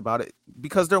cares much about it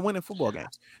because they're winning football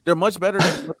games. They're much better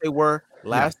than what they were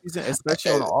last season,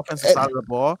 especially on the offensive side of the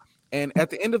ball. And at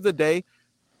the end of the day,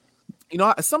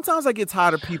 sometimes I get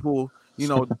tired of people,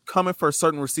 coming for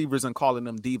certain receivers and calling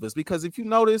them divas. Because if you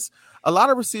notice, a lot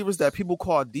of receivers that people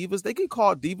call divas, they get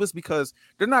called divas because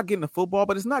they're not getting the football.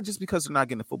 But it's not just because they're not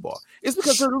getting the football. It's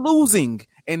because they're losing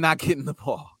and not getting the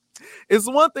ball. It's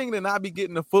one thing to not be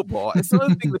getting the football. It's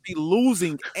another thing to be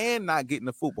losing and not getting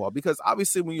the football. Because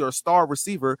obviously when you're a star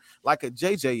receiver like a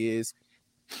JJ is,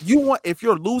 if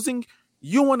you're losing,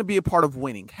 you want to be a part of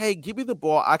winning. Hey, give me the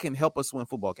ball. I can help us win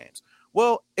football games.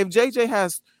 Well, if JJ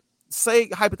has, say,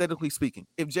 hypothetically speaking,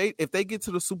 if they get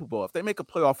to the Super Bowl, if they make a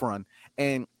playoff run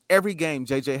and every game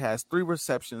JJ has 3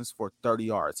 receptions for 30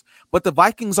 yards, but the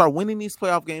Vikings are winning these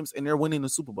playoff games and they're winning the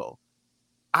Super Bowl,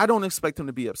 I don't expect him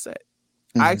to be upset.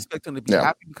 Mm-hmm. I expect him to be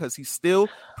happy because he's still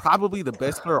probably the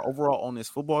best player overall on this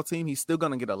football team. He's still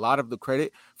going to get a lot of the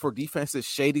credit for defenses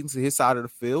shading to his side of the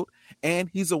field, and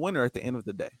he's a winner at the end of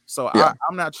the day. So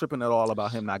I'm not tripping at all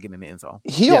about him not getting in the end zone.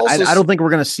 I don't think we're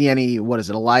going to see any. What is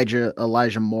it, Elijah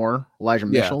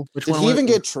Mitchell? Which Did he even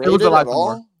get traded at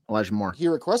all? Elijah Moore. He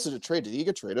requested a trade. Did he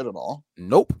get traded at all?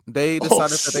 Nope. They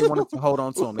decided that they wanted to hold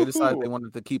on to him. They decided they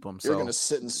wanted to keep him. You're So gonna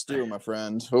sit and stew, my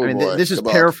friend. I mean, boy. this is Good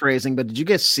luck. paraphrasing, but did you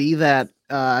guys see that?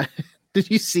 Did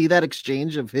you see that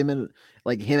exchange of him and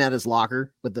him at his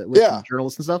locker with the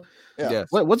journalists and stuff? Yeah. yes.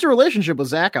 What's your relationship with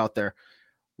Zach out there?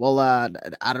 Well, I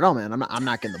don't know, man. I'm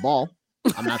not getting the ball.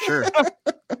 I'm not sure.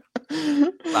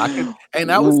 And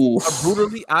that was a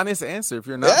brutally honest answer. If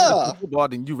you're not football,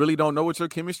 then you really don't know what your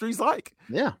chemistry's like.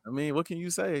 Yeah. I mean, what can you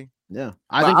say? Yeah.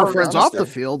 I think we're friends off the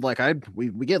field. Like we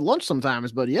get lunch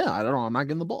sometimes, but yeah, I don't know. I'm not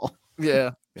getting the ball.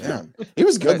 Yeah. Yeah. He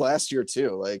was good last year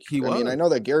too. Like He was. mean, I know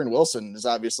that Garen Wilson has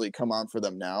obviously come on for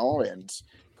them now, and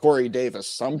Corey Davis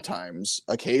sometimes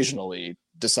occasionally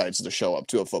decides to show up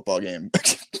to a football game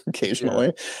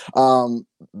occasionally.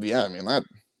 Yeah, I mean that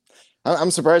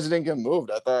I'm surprised he didn't get moved.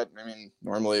 I mean,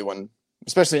 normally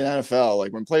especially in NFL,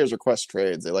 like when players request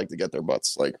trades, they like to get their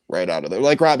butts like right out of there.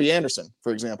 Like Robbie Anderson,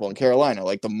 for example, in Carolina,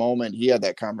 like the moment he had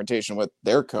that confrontation with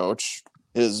their coach,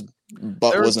 his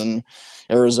butt was in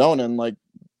Arizona in like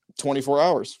 24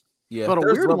 hours. Yeah. But a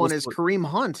weird one is Kareem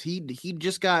Hunt. He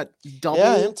just got double.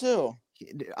 Yeah, him too.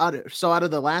 So out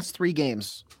of the last 3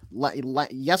 games,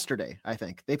 yesterday, I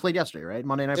think they played yesterday, right?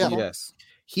 Monday Night Football. Yes.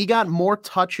 He got more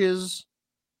touches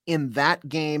in that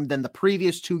game than the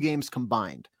previous 2 games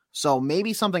combined. So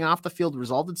maybe something off the field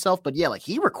resolved itself. But yeah, like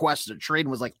he requested a trade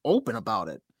and was like open about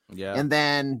it. Yeah. And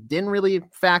then didn't really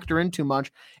factor in too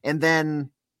much. And then,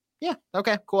 yeah,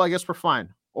 okay, cool. I guess we're fine.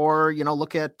 Or,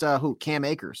 look at Cam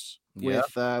Akers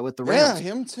with the Rams. Yeah,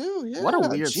 him too. Yeah. What a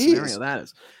weird scenario that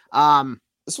is.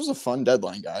 This was a fun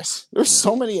deadline, guys. There's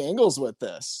so many angles with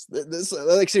this.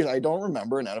 Like, seriously, I don't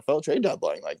remember an NFL trade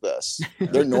deadline like this.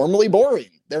 They're normally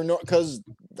boring. They're because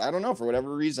I don't know, for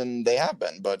whatever reason they have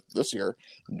been, but this year,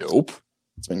 nope.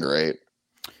 It's been great.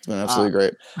 It's been absolutely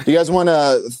great. Do you guys want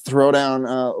to throw down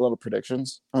a little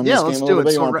predictions on this game? Let's a little do it.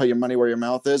 bit? You want to put your money where your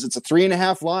mouth is? It's a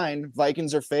 3.5 line.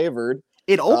 Vikings are favored.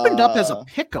 It opened up as a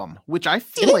pick'em, which I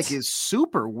feel like is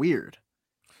super weird.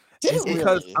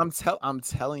 Because I'm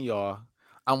telling y'all,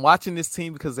 I'm watching this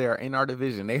team because they are in our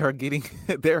division. They are getting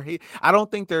I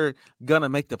don't think they're gonna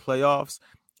make the playoffs,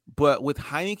 but with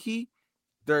Heineke,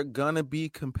 they're gonna be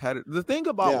competitive. The thing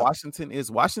about Washington is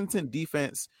Washington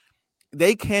defense,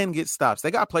 they can get stops.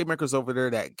 They got playmakers over there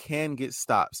that can get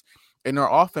stops. In their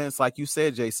offense, like you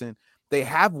said, Jason, they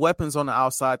have weapons on the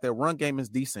outside. Their run game is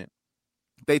decent.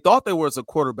 They thought they was a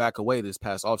quarterback away this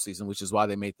past offseason, which is why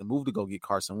they made the move to go get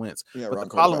Carson Wentz. Yeah, but the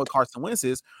problem with Carson Wentz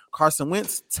is Carson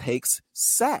Wentz takes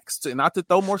sacks. Not to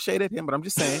throw more shade at him, but I'm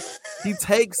just saying he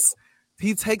takes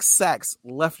sacks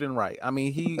left and right. I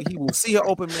mean, he will see an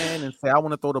open man and say, I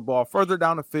want to throw the ball further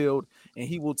down the field, and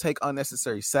he will take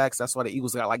unnecessary sacks. That's why the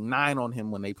Eagles got like 9 on him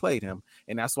when they played him.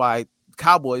 And that's why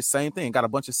Cowboys, same thing, got a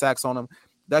bunch of sacks on him.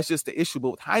 That's just the issue.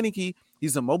 But with Heineke,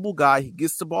 he's a mobile guy. He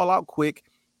gets the ball out quick,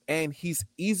 and he's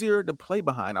easier to play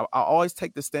behind. I always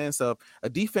take the stance of a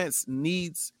defense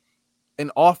needs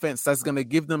an offense that's going to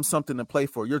give them something to play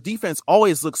for. Your defense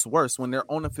always looks worse when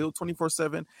they're on the field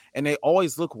 24/7, and they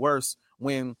always look worse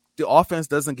when the offense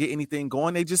doesn't get anything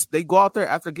going. They go out there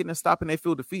after getting a stop and they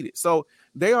feel defeated. So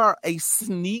they are a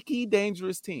sneaky,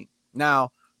 dangerous team.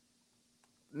 Now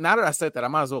that I said that, I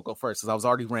might as well go first because I was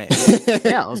already ranting.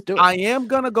 Yeah, let's do it. I am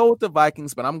gonna go with the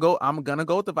Vikings, but I'm gonna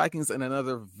go with the Vikings in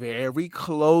another very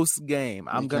close game.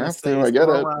 I'm gonna say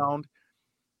around.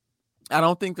 I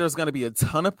don't think there's gonna be a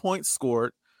ton of points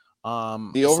scored.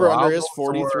 The over/under is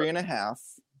 43.5. In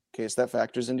case that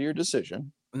factors into your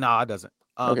decision. No, it doesn't.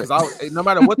 Because no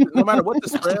matter what the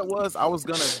spread was, I was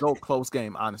gonna go close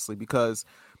game, honestly, because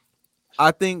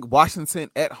I think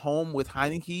Washington at home with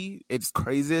Heineke, it's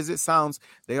crazy as it sounds,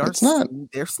 they're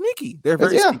sneaky. They're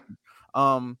very sneaky.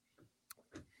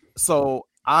 So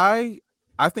I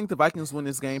think the Vikings win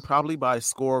this game probably by a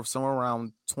score of somewhere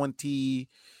around 20.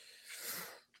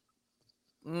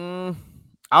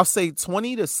 I'll say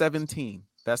 20-17.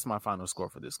 That's my final score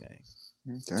for this game.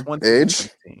 Okay.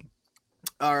 20-17.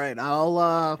 All right,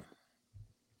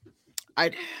 I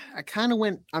kind of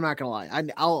went. I'm not gonna lie.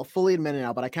 I'll fully admit it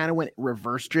now, but I kind of went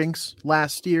reverse jinx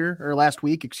last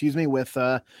week. Excuse me, with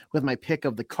my pick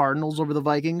of the Cardinals over the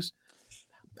Vikings.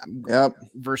 Yep,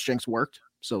 reverse jinx worked.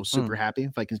 So super happy.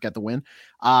 Vikings got the win.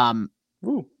 I've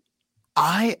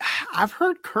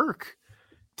heard Kirk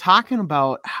talking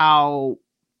about how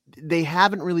they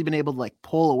haven't really been able to like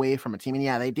pull away from a team. And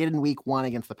yeah, they did in week 1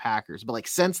 against the Packers, but like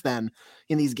since then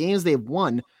in these games they've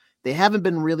won, they haven't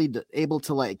been really able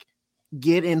to like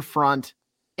get in front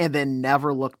and then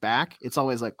never look back. It's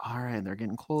always like, all right, they're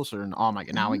getting closer. And oh my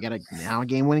God, now we get a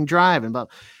game winning drive. And but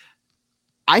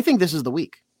I think this is the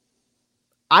week.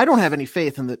 I don't have any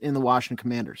faith in the Washington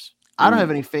Commanders. I don't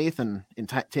have any faith in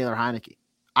Taylor Heineke.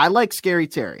 I like Scary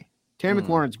Terry. Terry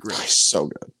McLaurin's great. So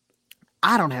good.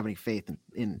 I don't have any faith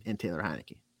in Taylor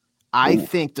Heineke. I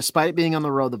think despite it being on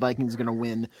the road, the Vikings are going to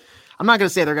win. I'm not going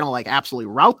to say they're going to like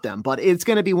absolutely rout them, but it's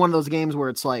going to be one of those games where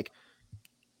it's like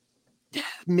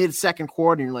mid-second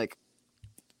quarter and you're like,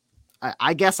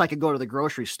 I guess I could go to the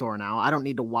grocery store now. I don't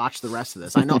need to watch the rest of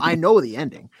this. I know the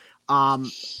ending. I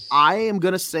am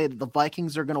going to say that the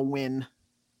Vikings are going to win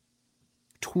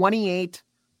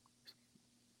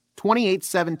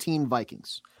 28-17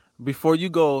 Vikings. Before you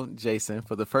go, Jason,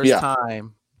 for the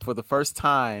first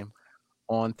time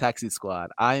on Taxi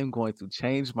Squad, I am going to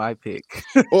change my pick.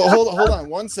 Well, hold on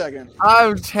 1 second.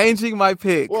 I'm changing my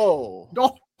pick. Whoa.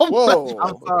 Whoa.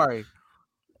 I'm sorry.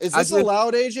 Is this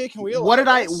allowed, AJ? Can we allow What did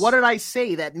this? I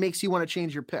say that makes you want to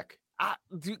change your pick?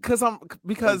 Because I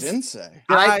didn't say.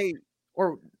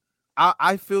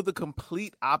 I feel the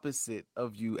complete opposite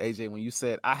of you, AJ, when you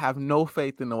said I have no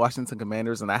faith in the Washington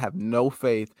Commanders and I have no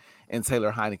faith in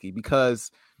Taylor Heineke,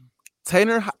 because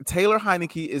Taylor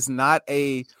Heineke is not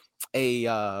a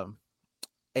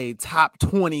top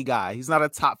 20 guy. He's not a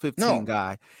top 15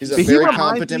 guy. He's a very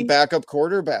competent backup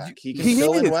quarterback. He can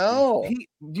fill in well.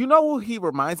 You know who he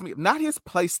reminds me of? Not his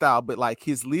play style, but like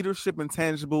his leadership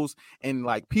intangibles and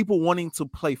like people wanting to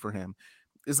play for him.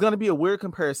 It's going to be a weird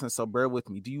comparison, so bear with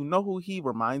me. Do you know who he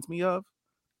reminds me of?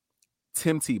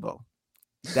 Tim Tebow.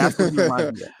 That's what he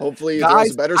reminds me of. Hopefully he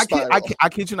throws a better spiral. I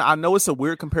kid you not. I know it's a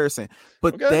weird comparison,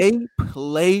 but they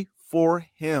play for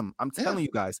him. I'm telling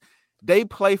you guys. They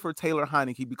play for Taylor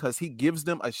Heineke because he gives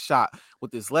them a shot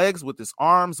with his legs, with his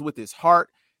arms, with his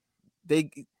heart. They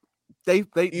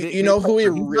you know who he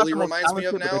really reminds me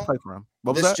of now? They play for him.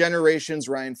 This generation's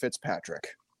Ryan Fitzpatrick.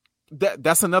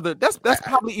 That's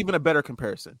probably even a better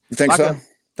comparison. You think so?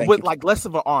 With like less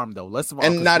of an arm though, less of an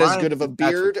arm, and not as good of a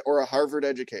beard or a Harvard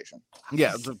education.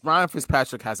 Yeah, Ryan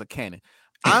Fitzpatrick has a cannon.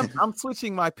 I'm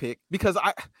switching my pick because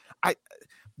I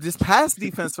this pass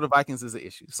defense for the Vikings is an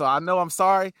issue. So I know I'm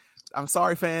sorry,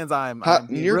 fans. I'm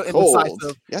real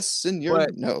indecisive. Yes, and you're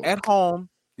no. At home,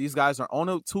 these guys are on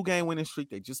a 2-game winning streak.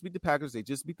 They just beat the Packers. They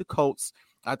just beat the Colts.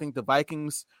 I think the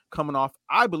Vikings coming off,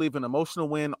 I believe, an emotional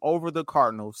win over the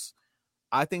Cardinals.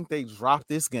 I think they dropped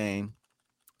this game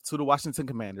to the Washington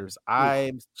Commanders.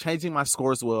 I'm changing my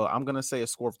score as well. I'm going to say a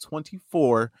score of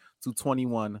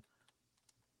 24-21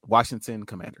 Washington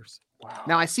Commanders. Wow.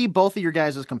 Now I see both of your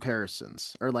guys'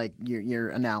 comparisons or like your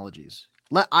analogies.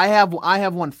 I have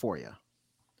one for you.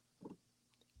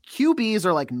 QBs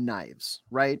are like knives,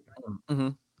 right?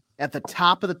 Mm-hmm. At the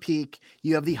top of the peak,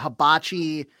 you have the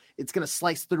hibachi. It's going to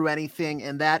slice through anything,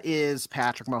 and that is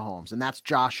Patrick Mahomes, and that's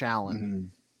Josh Allen. Mm-hmm.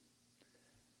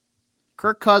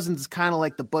 Kirk Cousins is kind of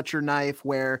like the butcher knife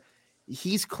where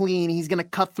he's clean. He's going to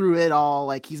cut through it all.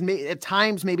 Like he's at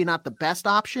times maybe not the best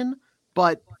option,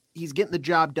 but he's getting the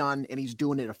job done and he's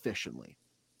doing it efficiently.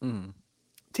 Mm.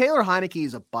 Taylor Heineke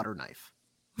is a butter knife.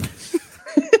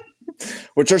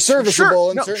 Which are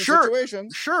serviceable in certain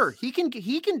situations. Sure. He can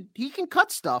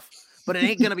cut stuff, but it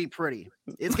ain't going to be pretty.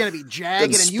 It's going to be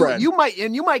jagged and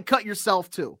you might cut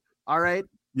yourself too. All right.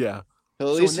 Yeah.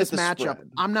 So in this matchup,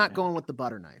 I'm not going with the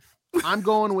butter knife. I'm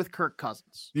going with Kirk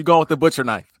Cousins. You're going with the butcher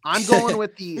knife. I'm going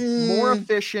with the more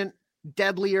efficient,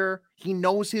 deadlier. He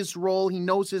knows his role. He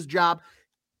knows his job.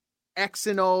 X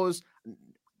and O's.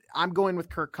 I'm going with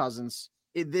Kirk Cousins.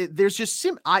 There's just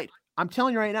I'm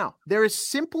telling you right now, there is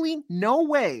simply no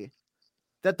way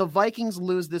that the Vikings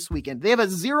lose this weekend. They have a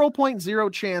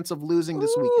 0.0 chance of losing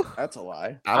this weekend. That's a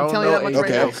lie. I'm telling you that much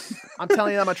right now. I'm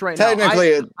telling you that much right now.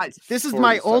 Technically, this is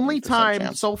my only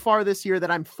time so far this year that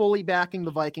I'm fully backing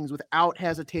the Vikings without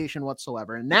hesitation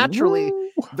whatsoever. And naturally,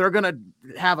 they're going to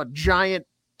have a giant,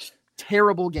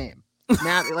 terrible game.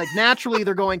 Naturally,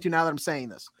 they're going to, now that I'm saying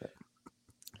this.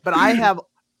 But I have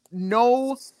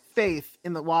no faith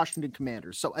in the Washington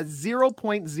Commanders. So a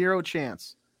 0.0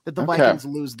 chance that the Vikings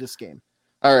lose this game.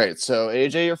 All right, so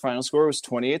AJ, your final score was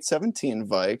 28-17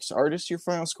 Vikes. Artist, your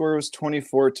final score was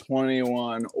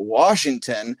 24-21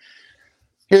 Washington.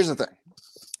 Here's the thing,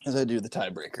 as I do the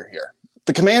tiebreaker here.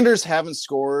 The Commanders haven't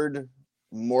scored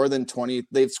more than 20.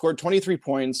 They've scored 23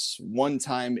 points one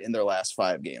time in their last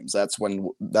 5 games. That's when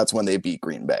they beat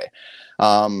Green Bay.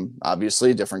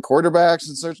 Obviously, different quarterbacks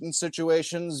in certain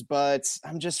situations, but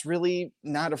I'm just really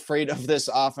not afraid of this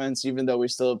offense, even though we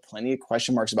still have plenty of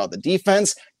question marks about the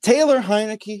defense. Taylor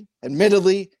Heineke,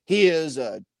 admittedly, he is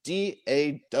a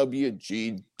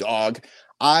DAWG dog.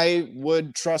 I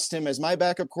would trust him as my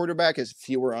backup quarterback if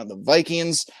he were on the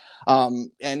Vikings.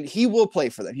 And he will play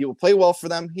for them. He will play well for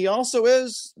them. He also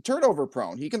is turnover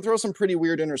prone. He can throw some pretty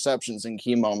weird interceptions in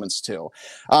key moments too.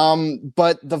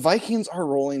 But the Vikings are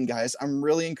rolling, guys. I'm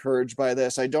really encouraged by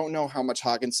this. I don't know how much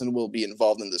Hockenson will be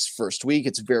involved in this first week.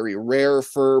 It's very rare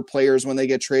for players when they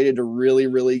get traded to really,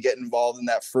 really get involved in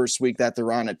that first week that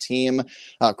they're on a team.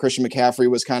 Christian McCaffrey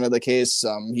was kind of the case.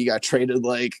 He got traded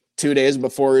like 2 days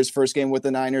before his first game with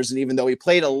the Niners. And even though he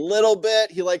played a little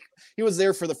bit, he was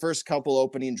there for the first couple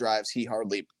opening drives. He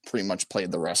hardly pretty much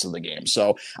played the rest of the game.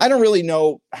 So I don't really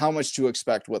know how much to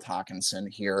expect with Hockenson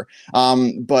here.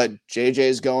 But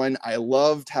JJ's going. I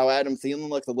loved how Adam Thielen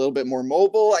looked a little bit more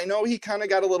mobile. I know he kind of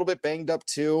got a little bit banged up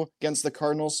too against the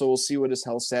Cardinals. So we'll see what his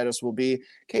health status will be.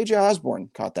 KJ Osborne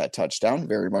caught that touchdown.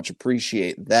 Very much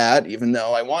appreciate that, even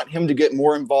though I want him to get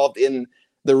more involved in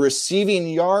the receiving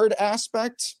yard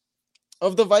aspect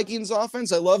of the Vikings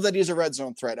offense. I love that he's a red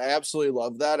zone threat. I absolutely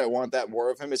love that. I want that more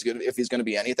of him. If he's going to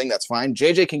be anything, that's fine.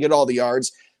 JJ can get all the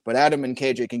yards, but Adam and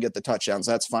KJ can get the touchdowns.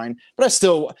 That's fine. But I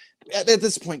still, at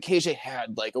this point, KJ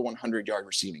had like a 100-yard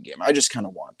receiving game. I just kind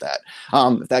of want that.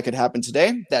 If that could happen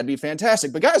today, that'd be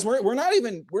fantastic. But guys, we're not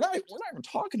even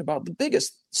talking about the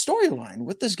biggest storyline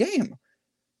with this game.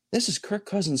 This is Kirk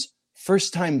Cousins'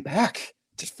 first time back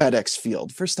to FedEx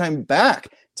Field, first time back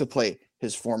to play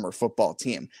his former football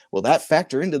team. Will that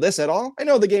factor into this at all? I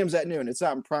know the game's at noon. It's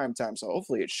not in prime time, so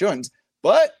hopefully it shouldn't.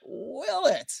 But will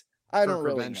it? I don't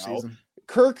really know. Season.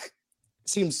 Kirk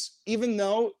seems, even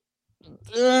though,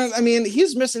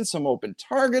 he's missing some open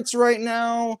targets right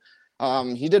now.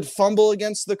 He did fumble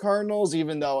against the Cardinals,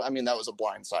 even though, that was a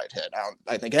blindside hit.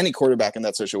 I think any quarterback in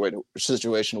that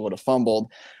situation would have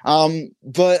fumbled.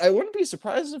 But I wouldn't be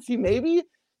surprised if he maybe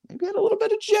had a little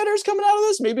bit of jitters coming out of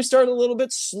this. Maybe start a little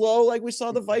bit slow like we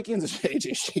saw the Vikings.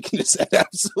 AJ shaking his head.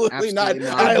 Absolutely not.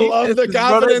 I love the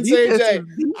confidence, AJ.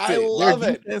 I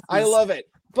love it.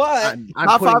 But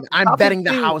I'm betting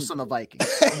the house on the Vikings.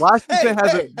 Washington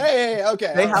has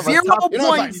okay. They have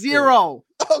 0.0.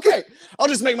 Okay, I'll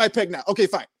just make my pick now. Okay,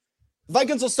 fine.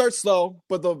 Vikings will start slow,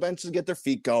 but they'll eventually get their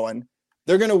feet going.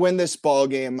 They're going to win this ball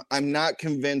game. I'm not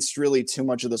convinced really too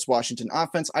much of this Washington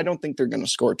offense. I don't think they're going to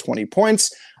score 20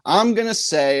 points. I'm going to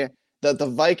say that the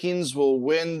Vikings will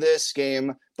win this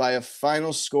game by a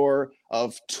final score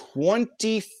of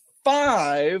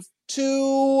 25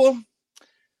 to...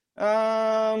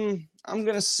 I'm going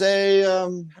to say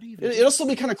it'll still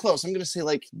be kind of close. I'm going to say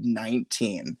like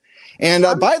 19. And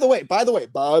by the way,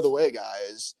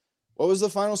 guys, what was the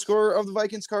final score of the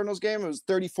Vikings-Cardinals game? It was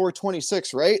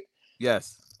 34-26, right?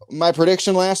 Yes. My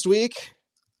prediction last week,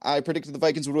 I predicted the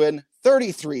Vikings would win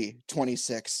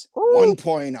 33-26. 1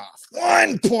 point off.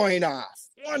 1 point off.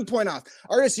 1 point off.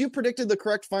 Artis, you predicted the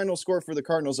correct final score for the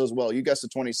Cardinals as well. You guessed a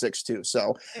 26 too.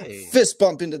 So fist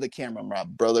bump into the camera, my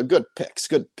brother. Good picks.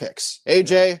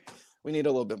 AJ, we need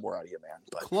a little bit more out of you, man.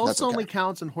 But close only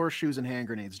counts in horseshoes and hand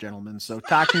grenades, gentlemen. So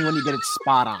talk to me when you get it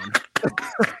spot on.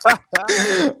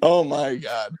 Oh my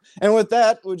God. And with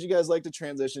that, would you guys like to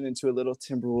transition into a little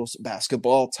Timberwolves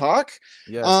basketball talk?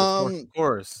 Yes, of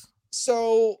course.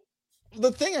 So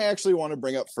the thing I actually want to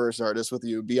bring up first, Artis, with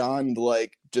you, beyond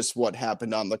like just what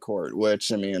happened on the court, which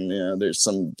there's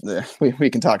some, we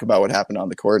can talk about what happened on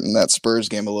the court in that Spurs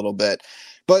game a little bit.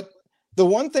 But the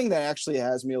one thing that actually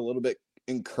has me a little bit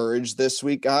encouraged this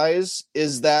week, guys,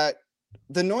 is that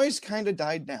the noise kind of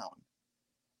died down.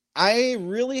 I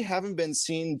really haven't been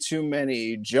seeing too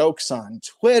many jokes on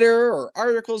Twitter or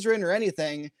articles written or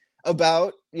anything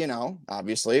about,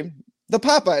 obviously the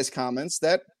Popeyes comments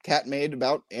that Kat made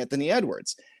about Anthony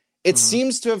Edwards. It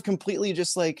seems to have completely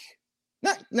just like,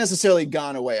 not necessarily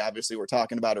gone away. Obviously we're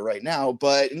talking about it right now,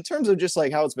 but in terms of just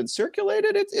like how it's been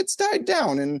circulated, it's died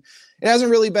down, and it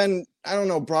hasn't really been,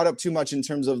 brought up too much in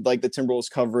terms of like the Timberwolves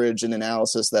coverage and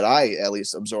analysis that I at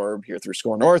least absorb here through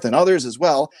Score North and others as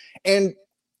well. And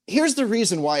here's the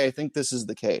reason why I think this is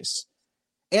the case.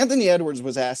 Anthony Edwards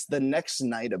was asked the next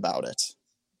night about it.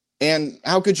 And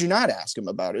how could you not ask him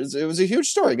about it? It was a huge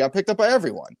story. It got picked up by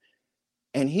everyone.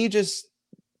 And he just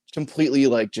completely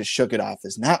just shook it off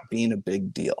as not being a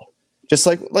big deal. Just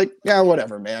like, yeah,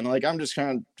 whatever, man. Like, I'm just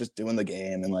kind of just doing the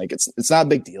game. And it's not a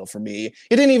big deal for me.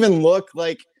 It didn't even look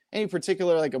like any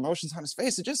particular emotions on his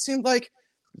face. It just seemed like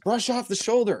brush off the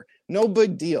shoulder. No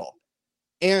big deal.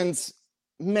 And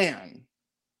man,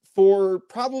 for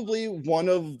probably one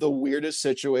of the weirdest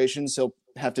situations he'll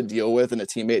have to deal with in a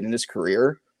teammate in his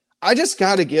career, I just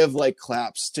got to give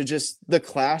claps to just the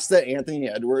class that Anthony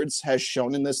Edwards has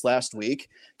shown in this last week,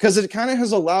 because it kind of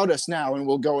has allowed us now, and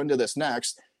we'll go into this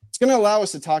next, it's going to allow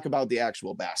us to talk about the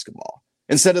actual basketball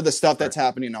instead of the stuff that's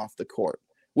happening off the court,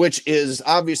 which is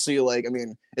obviously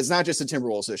it's not just a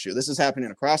Timberwolves issue. This is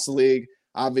happening across the league.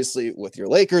 Obviously, with your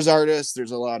Lakers artists,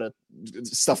 there's a lot of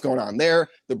stuff going on there.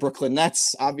 The Brooklyn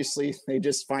Nets, obviously, they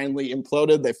just finally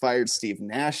imploded. They fired Steve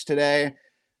Nash today.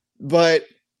 But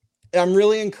I'm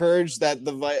really encouraged that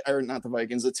the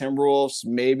Vikings, the Timberwolves,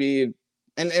 maybe,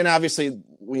 and obviously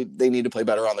they need to play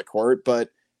better on the court, but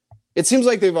it seems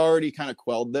like they've already kind of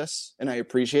quelled this, and I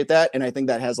appreciate that. And I think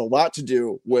that has a lot to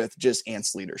do with just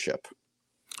Ant's leadership.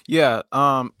 Yeah.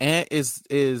 Ant is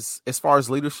as far as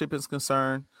leadership is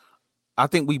concerned, I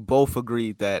think we both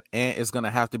agreed that Ant is going to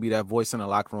have to be that voice in the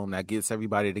locker room that gets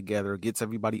everybody together, gets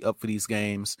everybody up for these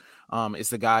games. It's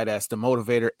the guy that's the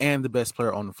motivator and the best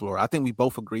player on the floor. I think we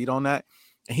both agreed on that.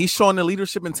 And he's showing the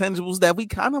leadership intangibles that we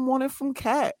kind of wanted from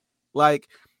Cat. Like,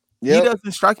 he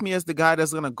doesn't strike me as the guy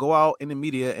that's going to go out in the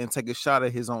media and take a shot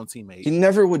at his own teammate. He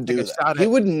never would do that. He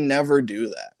would never do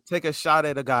that. Take a shot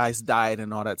at a guy's diet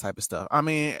and all that type of stuff. I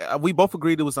mean, we both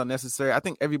agreed it was unnecessary. I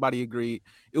think everybody agreed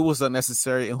it was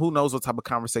unnecessary. And who knows what type of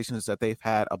conversations that they've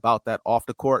had about that off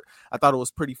the court. I thought it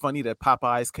was pretty funny that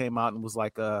Popeyes came out and was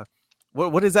like,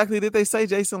 what exactly did they say,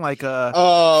 Jason? Like, shout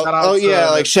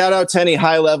out to any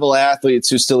high level athletes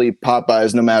who still eat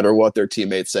Popeyes no matter what their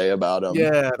teammates say about them.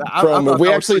 Yeah,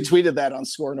 we actually tweeted that on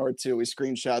Score North too. We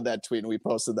screenshot that tweet and we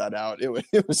posted that out.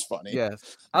 It was funny.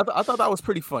 Yes, I thought that was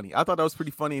pretty funny. I thought that was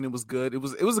pretty funny, and it was good. It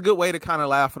was a good way to kind of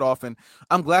laugh it off, and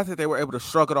I'm glad that they were able to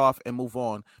shrug it off and move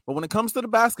on. But when it comes to the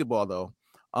basketball, though,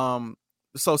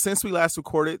 so since we last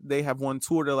recorded, they have won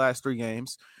 2 of their last 3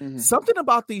 games. Mm-hmm. Something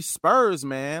about these Spurs,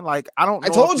 man. Like, I don't know. I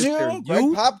told you,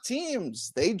 Greg Pop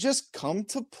teams, they just come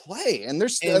to play, and they're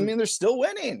still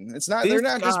winning. It's not they're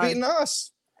not just beating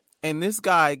us. And this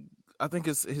guy, I think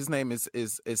his name is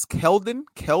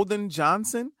Keldon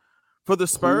Johnson for the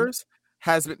Spurs.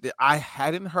 Has been, I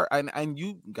hadn't heard, and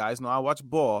you guys know I watch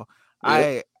ball.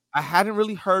 Yep. I hadn't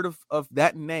really heard of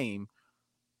that name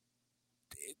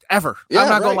ever. I'm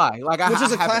not gonna lie. Like, which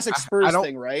is a classic Spurs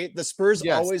thing, right? The Spurs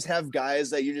always have guys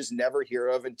that you just never hear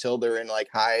of until they're in like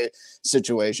high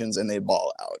situations and they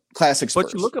ball out. Classic Spurs.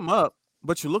 But you look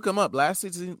him up. Last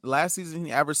season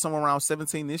he averaged somewhere around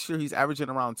 17. This year he's averaging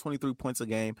around 23 points a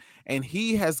game, and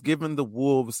he has given the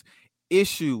Wolves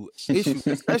issue,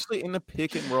 especially in the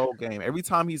pick and roll game. Every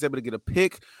time he's able to get a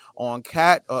pick on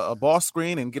Cat, a ball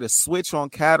screen, and get a switch on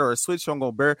Cat or a switch on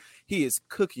Gobert, he is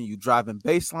cooking you driving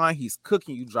baseline. He's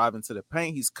cooking you driving to the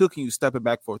paint. He's cooking you stepping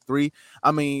back for 3.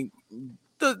 I mean,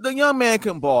 the young man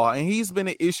can ball, and he's been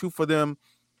an issue for them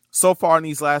so far in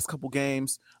these last couple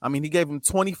games. I mean, he gave them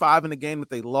 25 in the game that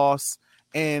they lost,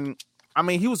 and I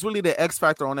mean, he was really the X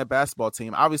factor on that basketball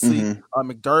team. Obviously,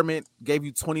 McDermott gave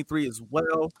you 23 as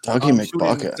well. Dougie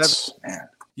McBuckets, man.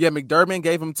 Yeah, McDermott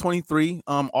gave him 23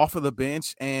 off of the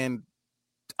bench, and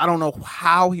I don't know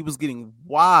how he was getting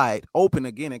wide open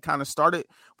again. It kind of started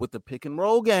with the pick and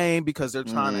roll game because they're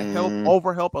trying to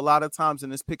overhelp a lot of times in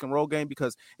this pick and roll game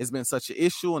because it's been such an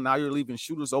issue, and now you're leaving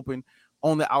shooters open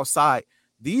on the outside.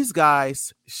 These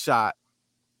guys shot,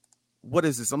 what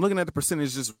is this? I'm looking at the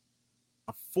percentages.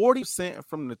 40%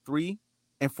 from the 3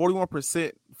 and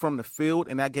 41% from the field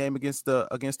in that game against the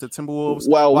Timberwolves.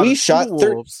 Well, we shot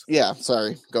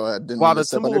sorry. Go ahead. Didn't while the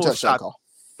Timberwolves shot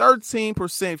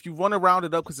 13%. If you want to round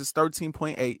it up because it's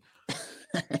 13.8,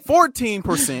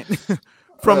 14%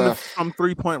 from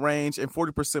 3-point range and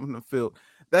 40% from the field.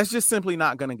 That's just simply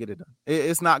not going to get it done.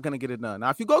 It's not going to get it done. Now,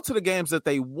 if you go to the games that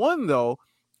they won, though,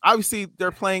 obviously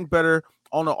they're playing better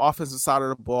on the offensive side of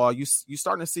the ball. You're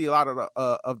starting to see a lot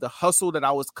of the hustle that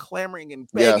I was clamoring and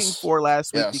begging for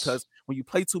last week because when you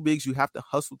play 2 bigs, you have to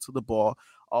hustle to the ball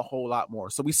a whole lot more.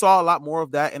 So we saw a lot more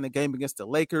of that in the game against the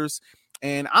Lakers.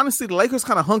 And honestly, the Lakers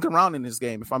kind of hung around in this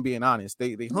game, if I'm being honest.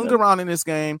 They hung around in this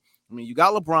game. I mean, you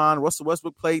got LeBron. Russell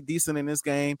Westbrook played decent in this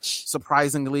game,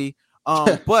 surprisingly.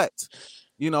 But,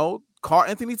 you know, Karl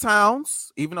Anthony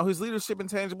Towns, even though his leadership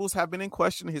intangibles have been in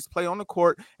question, his play on the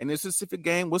court in this specific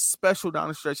game was special down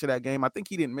the stretch of that game. I think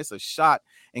he didn't miss a shot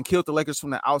and killed the Lakers from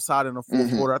the outside in the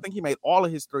fourth quarter. I think he made all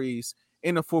of his threes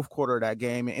in the fourth quarter of that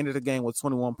game and ended the game with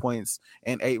 21 points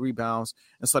and 8 rebounds.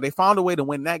 And so they found a way to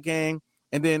win that game.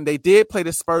 And then they did play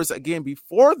the Spurs again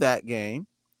before that game,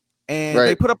 and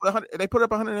they put up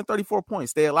 134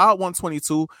 points. They allowed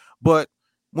 122, but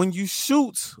when you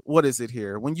shoot, what is it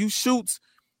here? When you shoot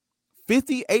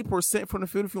 58% from the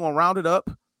field, if you want to round it up.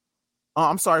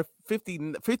 I'm sorry,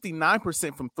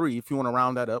 59% from 3, if you want to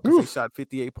round that up. They shot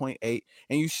 58.8,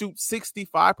 and you shoot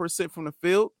 65% from the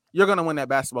field, you're going to win that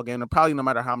basketball game, and probably no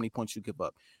matter how many points you give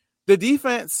up. The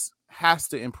defense has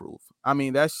to improve. I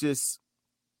mean, that's just,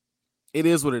 it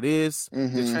is what it is.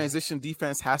 The transition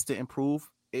defense has to improve.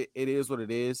 It is what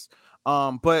it is.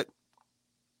 But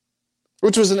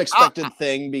Which was an expected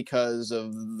thing because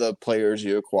of the players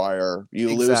you acquire.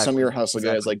 You lose some of your hustle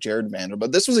guys like Jared Vanderbilt.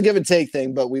 But this was a give and take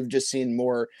thing, but we've just seen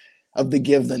more of the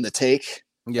give than the take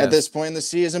at this point in the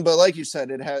season. But like you said,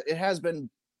 it has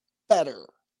been better.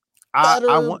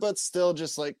 But still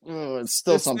just like, it's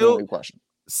still something we question.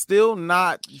 Still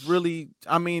not really,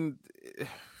 I mean,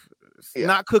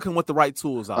 not cooking with the right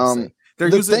tools, I'll say.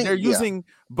 They're using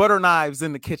butter knives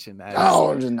in the kitchen, as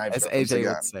AJ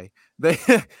would say.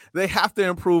 They have to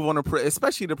improve on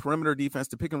especially the perimeter defense,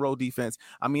 the pick and roll defense.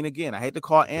 I mean, again, I hate to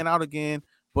call Ant out again,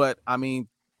 but I mean,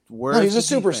 he's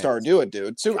a superstar. Do it,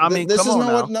 dude.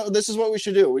 This is what we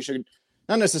should do. We should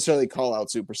not necessarily call out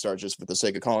superstars just for the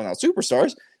sake of calling out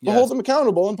superstars, but hold them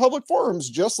accountable in public forums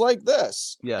just like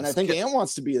this. Yes. And I think Ant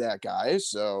wants to be that guy.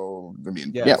 So, I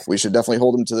mean, we should definitely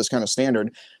hold him to this kind of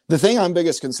standard. The thing I'm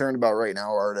biggest concerned about right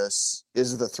now, Artis,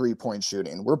 is the 3-point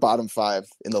shooting. We're bottom 5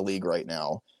 in the league right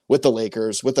now with the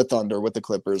Lakers, with the Thunder, with the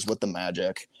Clippers, with the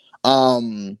Magic.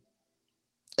 And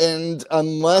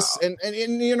unless, and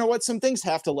you know what, some things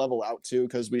have to level out too,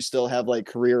 because we still have like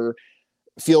career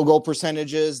field goal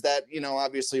percentages that, you know,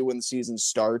 obviously when the season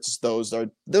starts, those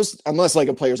unless like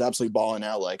a player's absolutely balling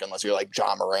out, like unless you're like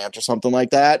John Morant or something like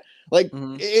that, like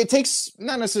it takes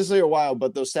not necessarily a while,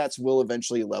 but those stats will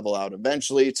eventually level out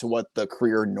to what the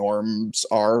career norms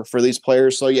are for these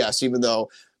players. So yes, even though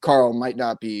Karl might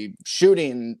not be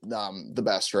shooting the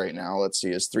best right now, let's see,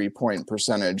 his 3-point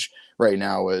percentage right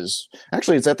now is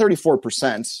actually it's at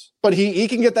 34%. But he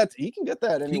can get that. He can get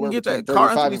that anywhere. He can get that.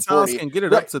 Karl-Anthony Towns can get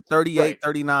it up to 38,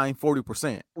 39,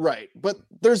 40%. Right. But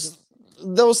there's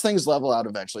those things level out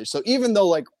eventually. So even though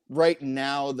like right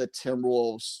now the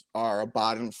Timberwolves are a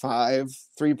bottom 5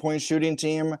 3-point shooting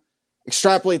team,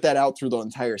 extrapolate that out through the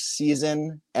entire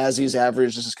season as these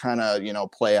averages just kind of, you know,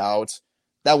 play out.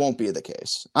 That won't be the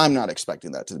case. I'm not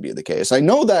expecting that to be the case. I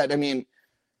know that. I mean,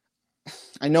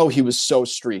 I know he was so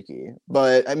streaky,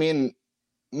 but I mean,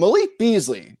 Malik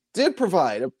Beasley did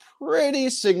provide a pretty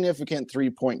significant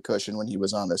 3-point cushion when he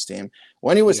was on this team,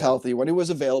 when he was healthy, when he was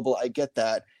available. I get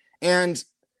that. And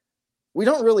we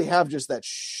don't really have just that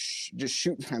just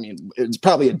shoot. I mean, it's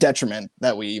probably a detriment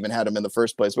that we even had him in the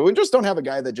first place, but we just don't have a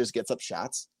guy that just gets up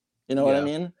shots. You know what I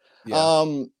mean?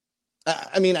 Yeah.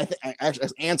 I mean, I think actually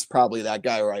Ant's probably that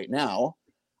guy right now.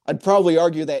 I'd probably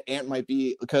argue that Ant might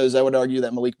be, because I would argue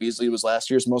that Malik Beasley was last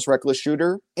year's most reckless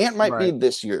shooter. Ant might be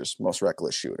this year's most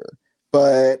reckless shooter,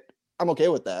 but I'm okay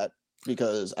with that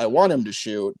because I want him to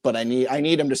shoot, but I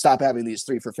need him to stop having these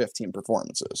 3 for 15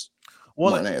 performances.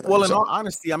 Well, in all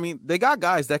honesty, I mean, they got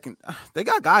guys that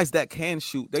can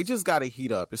shoot. They just got to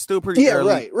heat up. It's still pretty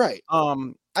early. Right.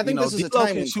 I think this is a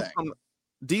timing thing.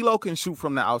 D'Lo can shoot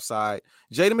from the outside.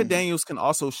 Jaden McDaniels can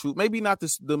also shoot. Maybe not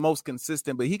the most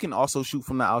consistent, but he can also shoot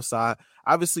from the outside.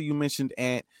 Obviously, you mentioned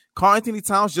Ant. Karl-Anthony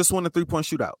Towns just won a 3-point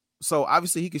shootout. So,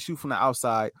 obviously, he can shoot from the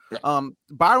outside. Yeah.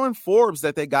 Byron Forbes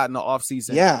that they got in the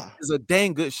offseason is a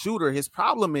dang good shooter. His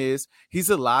problem is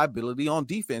he's a liability on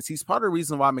defense. He's part of the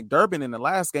reason why McDermott in the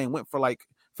last game went for like,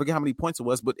 forget how many points it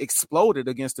was, but exploded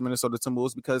against the Minnesota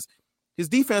Timberwolves because his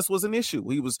defense was an issue.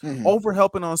 He was over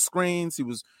helping on screens. He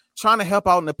was trying to help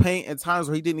out in the paint at times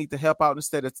where he didn't need to help out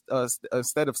instead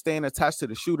of staying attached to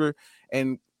the shooter.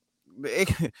 And it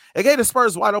gave the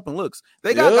Spurs wide open looks.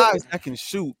 They got guys that can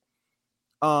shoot.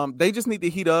 They just need to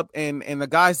heat up, and the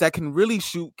guys that can really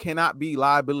shoot cannot be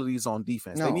liabilities on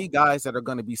defense. No. They need guys that are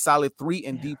going to be solid 3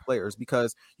 and D players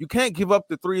because you can't give up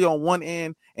the 3 on one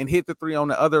end and hit the 3 on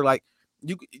the other. Like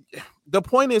the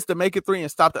point is to make it 3 and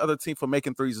stop the other team from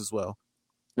making 3s as well.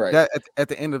 Right. That at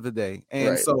the end of the day.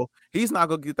 And so he's not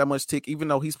going to get that much tick, even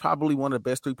though he's probably one of the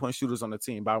best 3-point shooters on the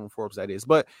team, Byron Forbes, that is.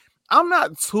 But I'm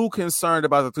not too concerned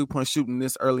about the 3-point shooting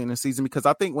this early in the season because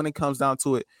I think when it comes down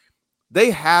to it,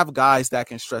 they have guys that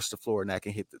can stretch the floor and that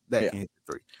can hit the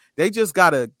 3. They just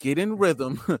got to get in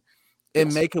rhythm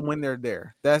and make them when they're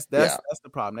there. That's the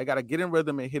problem. They got to get in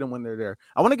rhythm and hit them when they're there.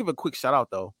 I want to give a quick shout out,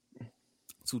 though,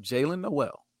 to Jalen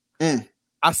Noel.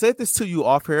 I said this to you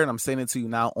off air, and I'm saying it to you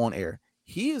now on air.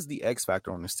 He is the X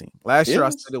factor on this team. Last year, I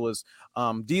said it was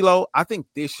D'Lo. I think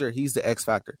this year he's the X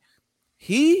factor.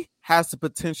 He has the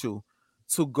potential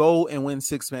to go and win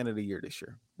 6th Man of the Year this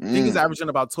year. I think he's averaging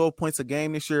about 12 points a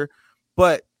game this year,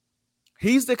 but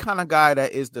he's the kind of guy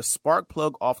that is the spark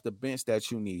plug off the bench that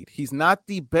you need. He's not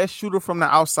the best shooter from the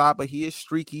outside, but he is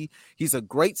streaky. He's a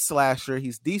great slasher.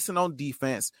 He's decent on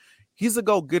defense. He's a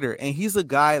go-getter, and he's a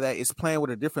guy that is playing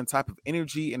with a different type of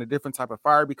energy and a different type of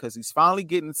fire because he's finally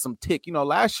getting some tick. You know,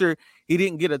 last year he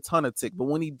didn't get a ton of tick, but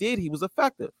when he did, he was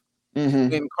effective.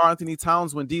 And Karl-Anthony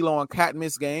Towns, when D'Lo and Cat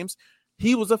missed games,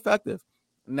 he was effective.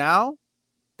 Now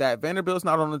that Vanderbilt's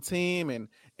not on the team and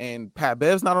and Pat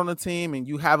Bev's not on the team, and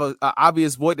you have a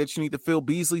obvious void that you need to fill.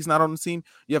 Beasley's not on the team.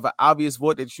 You have an obvious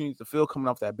void that you need to fill coming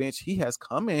off that bench. He has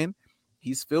come in.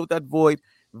 He's filled that void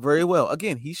very well.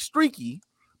 Again, he's streaky,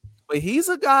 but he's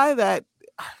a guy that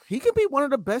he could be one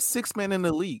of the best 6 men in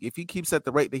the league if he keeps at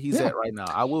the rate that he's at right now.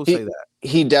 I will say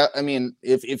that. I mean,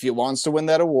 if he wants to win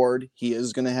that award, he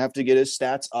is going to have to get his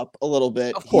stats up a little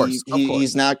bit. Of course.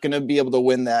 He's not going to be able to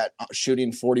win that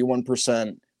shooting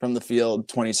 41% from the field,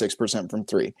 26% from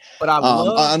three. But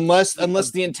unless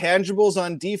the intangibles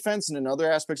on defense and in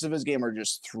other aspects of his game are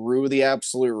just through the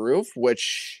absolute roof,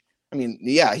 which, I mean,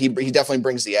 yeah, he definitely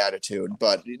brings the attitude,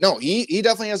 but no, he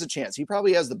definitely has a chance. He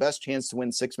probably has the best chance to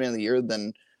win 6 Man of the Year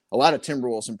than a lot of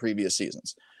Timberwolves in previous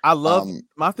seasons.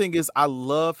 My thing is, I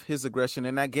love his aggression.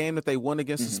 In that game that they won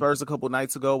against the Spurs a couple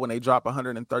nights ago when they dropped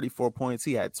 134 points,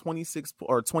 he had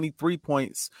 23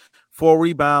 points, 4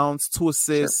 rebounds, 2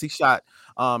 assists. He shot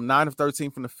 9 of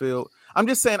 13 from the field. I'm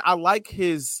just saying, I like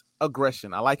his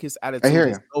aggression. I like his attitude,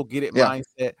 his go get it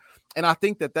mindset. And I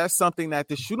think that that's something that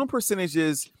the shooting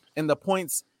percentages and the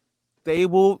points, they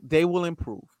will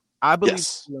improve. I believe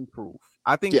he'll improve.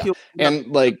 I think he'll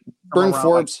Burn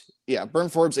Forbes. Burn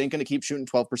Forbes ain't going to keep shooting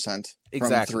 12%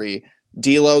 from three.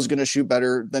 D'Lo's going to shoot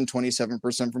better than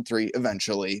 27% from three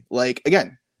eventually. Like,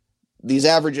 again, these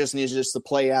averages need just to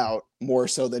play out more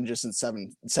so than just in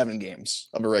seven games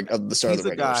of the start of the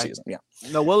regular season. Yeah.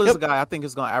 Noel is a guy I think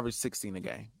is going to average 16 a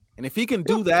game. And if he can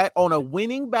do that on a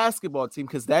winning basketball team,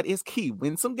 because that is key,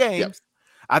 win some games,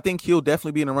 I think he'll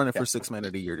definitely be in the running for 6 Man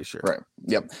of the Year this year. Right.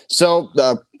 Yep. So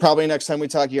probably next time we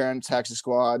talk here on Taxi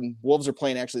Squad, Wolves are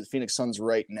playing actually the Phoenix Suns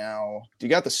right now. Do you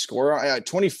got the score?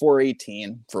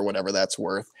 24-18 for whatever that's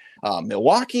worth.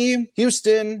 Milwaukee,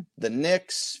 Houston, the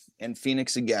Knicks, and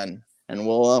Phoenix again. And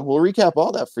we'll recap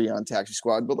all that for you on Taxi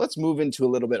Squad. But let's move into a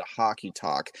little bit of hockey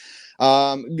talk.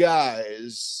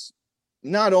 Guys,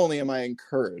 not only am I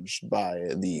encouraged by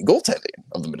the goaltending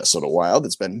of the Minnesota Wild,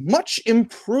 it's been much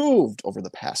improved over the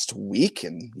past week,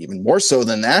 and even more so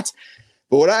than that.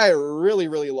 But what I really,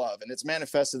 really love, and it's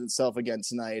manifested itself again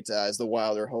tonight as the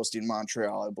Wild are hosting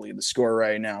Montreal. I believe the score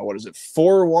right now, what is it,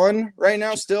 4-1 right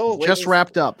now still? Just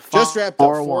wrapped up.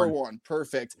 4-1.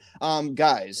 Perfect.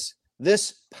 Guys,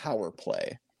 this power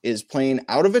play is playing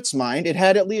out of its mind. It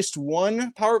had at least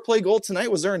one power play goal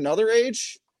tonight. Was there another,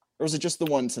 Age? Or was it just the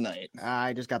one tonight?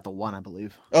 I just got the one, I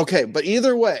believe. Okay, but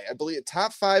either way, I believe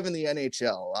top 5 in the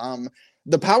NHL.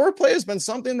 The power play has been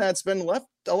something that's been left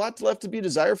to be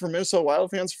desired for Minnesota Wild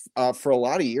fans for a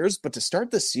lot of years. But to start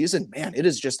the season, man, it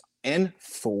is just en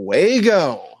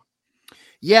fuego.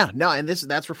 Yeah, no, and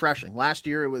that's refreshing. Last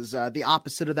year it was the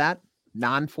opposite of that,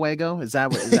 non-fuego. Is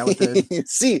that what the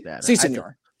si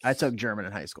senor. I took German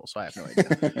in high school, so I have no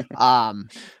idea.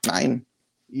 9.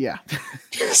 Yeah,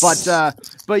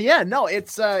 but yeah, no,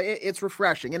 it's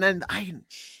refreshing. And then I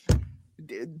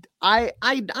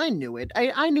knew it.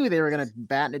 I knew they were going to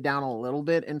batten it down a little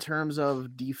bit in terms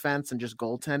of defense and just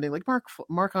goaltending. Like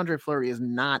Marc-Andre Fleury is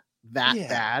not that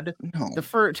bad. No. The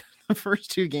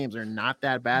first 2 games are not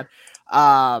that bad.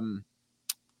 And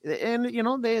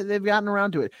they've gotten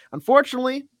around to it.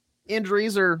 Unfortunately,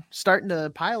 injuries are starting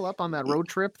to pile up on that road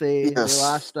trip. They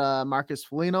lost Marcus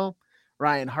Foligno,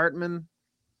 Ryan Hartman.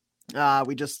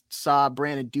 We just saw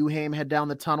Brandon Duhaime head down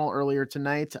the tunnel earlier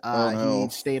tonight. He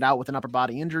stayed out with an upper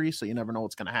body injury, so you never know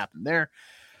what's going to happen there.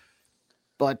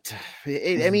 But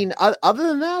I mean, other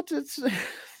than that,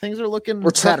 things are looking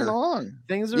better. On.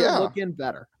 Things are looking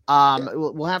better.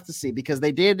 We'll have to see, because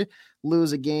they did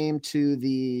lose a game to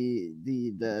the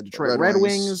Detroit Red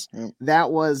Wings. Yep.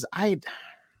 That was I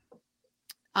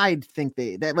think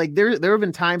there have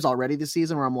been times already this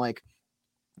season where I'm like,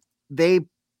 they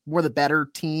were the better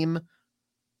team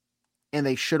and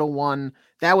they should have won.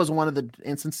 That was one of the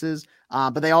instances.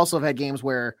 But they also have had games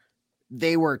where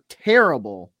they were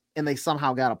terrible and they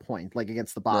somehow got a point, like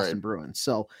against the Boston Bruins.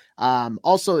 So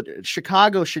also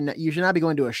Chicago you should not be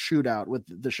going to a shootout with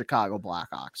the Chicago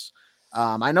Blackhawks.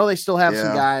 I know they still have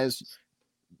some guys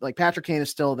like Patrick Kane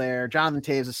is still there. Jonathan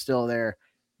Toews is still there,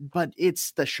 but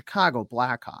it's the Chicago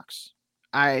Blackhawks.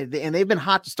 And they've been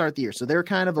hot to start the year. So they're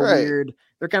kind of a weird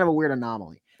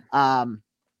anomaly.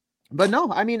 But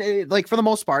no, I mean, for the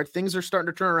most part, things are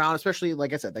starting to turn around, especially,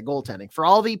 like I said, the goaltending. For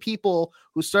all the people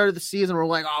who started the season were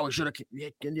like, oh, we should have,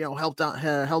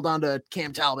 held on to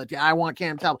Cam Talbot. Yeah, I want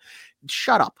Cam Talbot.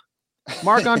 Shut up.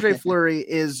 Marc-Andre Fleury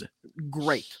is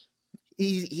great.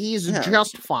 He's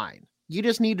just fine. You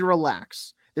just need to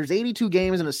relax. There's 82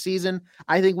 games in a season.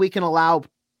 I think we can allow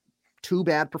 2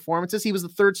 bad performances. He was the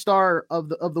 3rd star of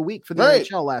the week for the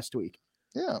NHL last week.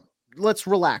 Yeah. Let's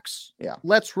relax. Yeah.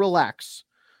 Let's relax.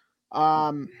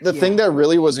 The thing that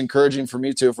really was encouraging for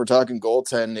me too, if we're talking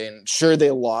goaltending, sure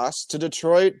they lost to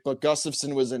Detroit, but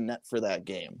Gustafsson was in net for that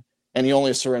game, and he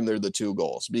only surrendered the 2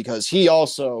 goals because he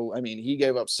also, I mean, he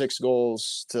gave up 6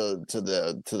 goals to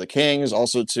the Kings,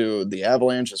 also to the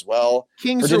Avalanche as well.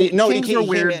 Kings were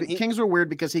weird. Kings were weird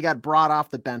because he got brought off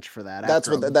the bench for that. That's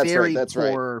right.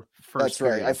 That's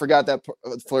right. I forgot that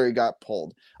Fleury got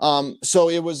pulled. So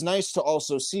it was nice to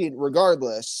also see,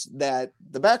 regardless, that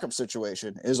the backup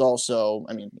situation is also,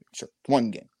 I mean, sure,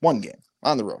 one game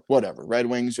on the road, whatever. Red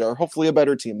Wings are hopefully a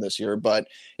better team this year, but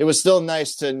it was still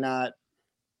nice to not,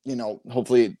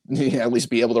 hopefully at least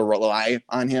be able to rely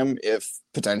on him if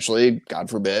potentially, God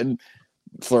forbid,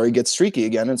 Fleury gets streaky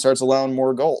again and starts allowing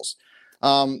more goals.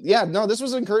 This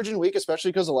was an encouraging week,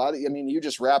 especially because you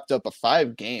just wrapped up a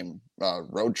 5-game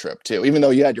road trip too, even though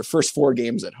you had your first 4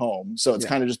 games at home. So it's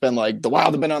kind of just been like the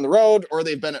Wild have been on the road or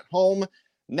they've been at home.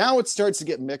 Now it starts to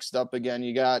get mixed up again.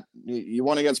 You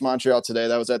won against Montreal today.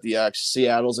 That was at the X.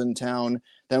 Seattle's in town.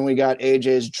 Then we got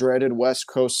AJ's dreaded West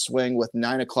Coast swing with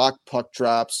 9:00 puck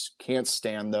drops. Can't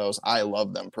stand those. I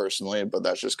love them personally, but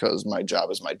that's just because my job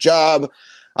is my job.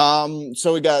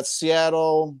 So we got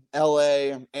Seattle,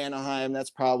 LA, Anaheim. That's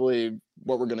probably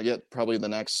what we're going to get probably the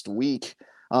next week.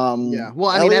 Well,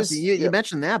 I mean, you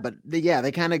mentioned that, but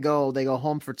they kind of go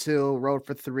home for 2, road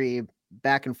for 3,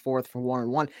 back and forth for 1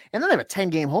 and 1. And then they have a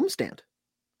 10-game homestand.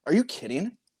 Are you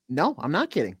kidding? No, I'm not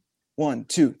kidding. 1,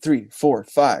 2, 3, 4,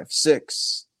 5,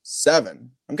 6,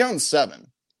 7. I'm counting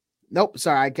 7. Nope.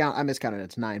 Sorry. I miscounted.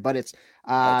 It's 9, but it's,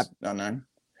 not 9.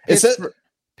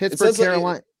 Pittsburgh,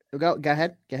 Carolina. Go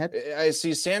ahead. I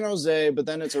see San Jose, but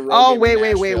then it's a road Oh, game wait.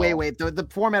 Nashville. The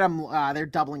format they're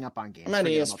doubling up on games. I'm at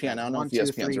ESPN. I don't know if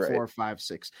ESPN's 1, 2, 3, right. 4, 5,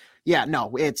 6. Yeah,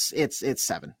 no, it's 7. It's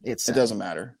 7. It doesn't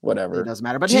matter. Whatever. It doesn't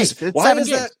matter. But jeez, hey, it's why 7 is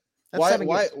games.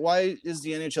 that? Why is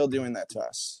the NHL doing that to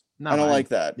us? I don't like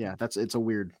that. Yeah, it's a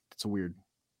weird.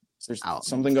 There's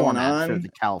something going on for the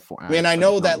California. I mean, I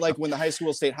know that like when the high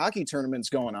school state hockey tournament's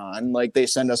going on, like they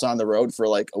send us on the road for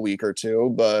like a week or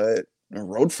 2, but a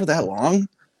road for that long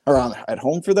or at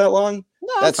home for that long?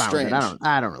 No, that's strange.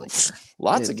 I don't really care.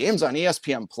 Lots of games on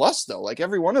ESPN Plus though. Like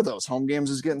every one of those home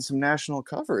games is getting some national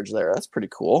coverage there. That's pretty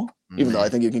cool. Even though I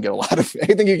think you can get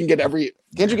can't you get every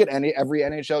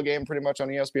NHL game pretty much on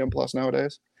ESPN Plus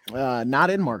nowadays? Not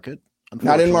in market.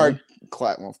 Not in market.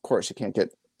 Well, of course you can't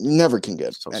get. Never can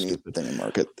get anything in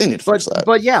market. They need to fix that.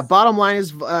 But yeah, bottom line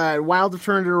is Wild have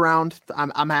turned it around.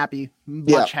 I'm happy,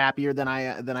 much happier than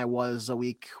I was a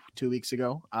week, 2 weeks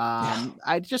ago.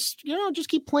 I just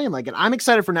keep playing like it. I'm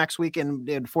excited for next week, and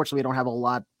unfortunately, we don't have a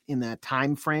lot in that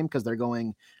time frame because they're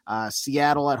going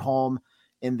Seattle at home,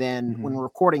 and then when we're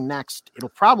recording next, it'll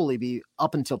probably be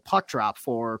up until puck drop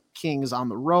for Kings on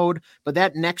the road. But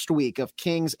that next week of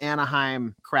Kings,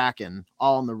 Anaheim, Kraken,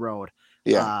 all on the road.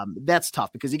 Yeah, that's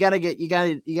tough because you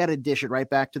gotta dish it right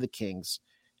back to the Kings.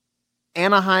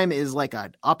 Anaheim is like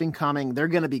a up and coming. They're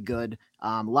gonna be good.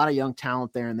 A lot of young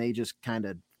talent there, and they just kind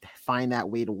of find that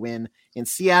way to win. And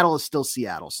Seattle is still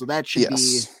Seattle, so that should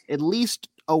be at least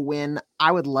a win.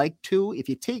 I would like to if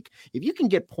you can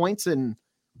get points in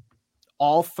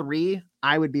all 3,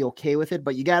 I would be okay with it.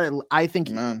 But you gotta, I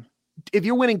think, if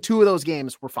you're winning 2 of those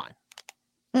games, we're fine.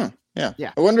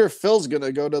 Yeah. I wonder if Phil's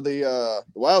gonna go to the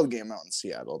Wild game out in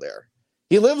Seattle. There,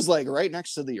 he lives like right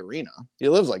next to the arena. He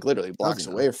lives like literally blocks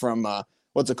away from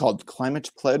what's it called, Climate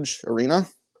Pledge Arena,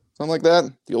 something like that.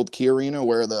 The old Key Arena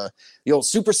where the old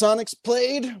Supersonics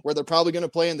played, where they're probably gonna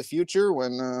play in the future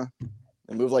when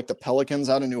they move like the Pelicans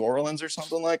out of New Orleans or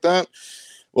something like that.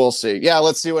 We'll see. Yeah,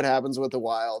 let's see what happens with the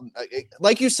Wild.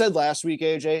 Like you said last week,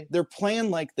 AJ, they're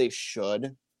playing like they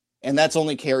should. And that's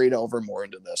only carried over more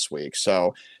into this week.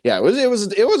 So yeah, it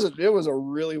was a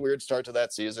really weird start to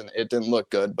that season. It didn't look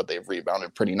good, but they've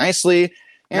rebounded pretty nicely.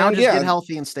 And now just get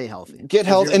healthy and stay healthy. Get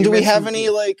healthy. And do we have any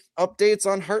like updates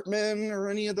on Hartman or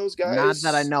any of those guys?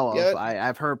 Not that I know of.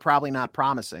 I've heard probably not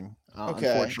promising.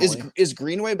 Okay. Is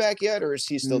Greenway back yet, or is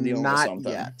he still dealing with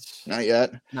something? Not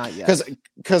yet.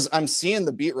 Because I'm seeing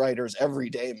the beat writers every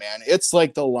day, man. It's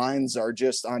like the lines are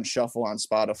just on shuffle on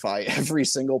Spotify every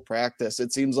single practice.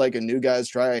 It seems like a new guy's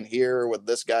trying here with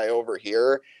this guy over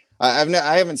here. I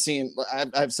haven't seen.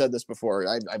 I've said this before.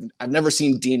 I've never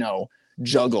seen Dino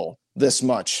juggle this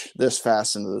much this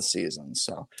fast into the season.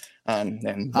 So, and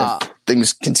if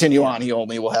things continue on, he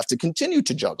only will have to continue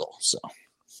to juggle. So.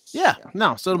 Yeah,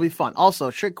 no, so it'll be fun.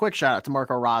 Also, quick shout out to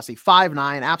Marco Rossi,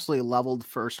 5'9", absolutely leveled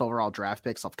first overall draft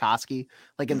pick. Slavkovsky,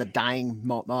 like in the dying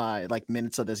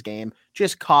minutes of this game,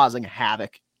 just causing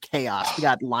havoc, chaos. We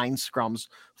got line scrums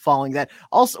falling. That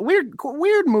also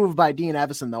weird move by Dean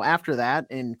Evison though. After that,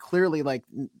 and clearly like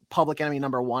public enemy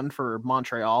number 1 for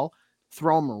Montreal,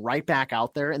 throw him right back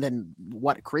out there. And then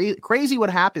crazy what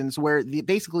happens where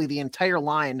basically the entire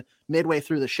line midway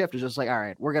through the shift is just like, all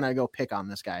right, we're going to go pick on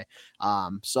this guy.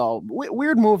 So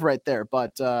weird move right there.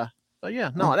 But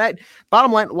yeah, no, that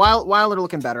bottom line, while they're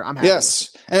looking better, I'm happy.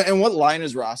 Yes. And what line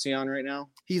is Rossi on right now?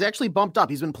 He's actually bumped up.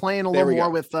 He's been playing a little more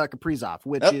with Kaprizov,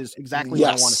 which is exactly what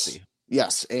I want to see.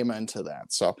 Yes. Amen to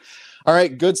that. So, all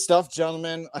right, good stuff,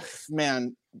 gentlemen.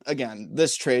 Man, again,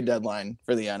 this trade deadline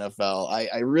for the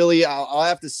NFL, I'll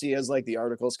have to see as like the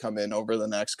articles come in over the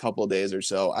next couple of days or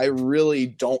so. I really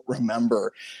don't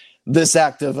remember this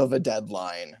active of a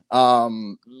deadline.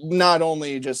 Not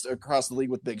only just across the league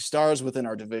with big stars within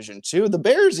our division too. The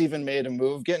Bears even made a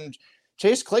move getting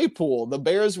Chase Claypool. The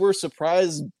Bears were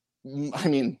surprised. I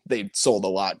mean, they sold a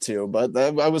lot too, but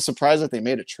I was surprised that they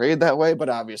made a trade that way. But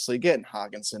obviously, getting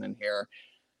Hockenson in here,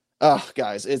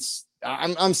 guys,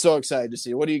 I'm so excited to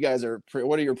see. What are your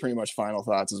pretty much final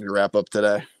thoughts as we wrap up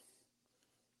today?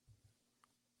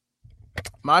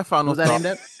 My final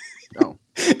thought. No.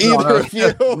 Either of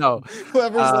you, no,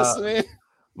 whoever's listening.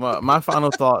 My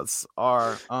final thoughts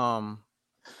are: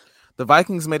 the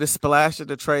Vikings made a splash at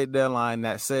the trade deadline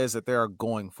that says that they are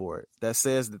going for it. That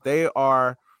says that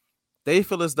they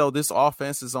feel as though this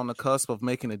offense is on the cusp of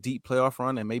making a deep playoff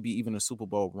run and maybe even a Super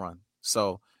Bowl run.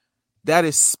 So that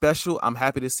is special. I'm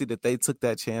happy to see that they took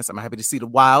that chance. I'm happy to see the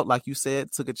Wild, like you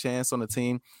said, took a chance on the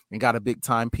team and got a big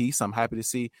time piece. I'm happy to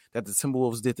see that the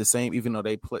Timberwolves did the same, even though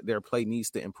their play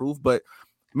needs to improve. But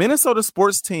Minnesota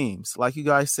sports teams, like you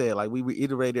guys said, like we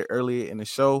reiterated earlier in the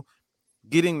show,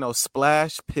 getting those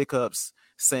splash pickups,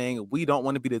 saying we don't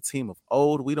want to be the team of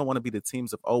old. We don't want to be the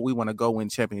teams of old. We want to go win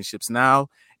championships now.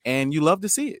 And you love to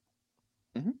see it.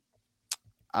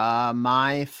 Mm-hmm.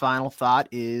 My final thought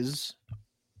is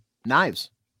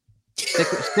knives.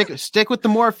 Stick with the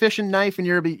more efficient knife, and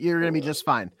you're gonna be just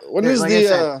fine. What is like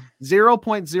the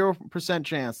 0.0%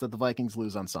 chance that the Vikings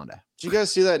lose on Sunday? Did you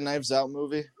guys see that Knives Out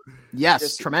movie?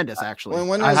 Yes, tremendous actually.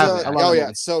 When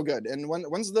it's so good. And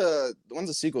when's the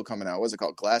sequel coming out? What's it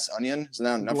called? Glass Onion? Is it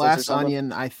on Netflix? Glass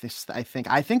Onion. I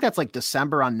think that's like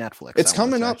December on Netflix. It's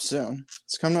coming up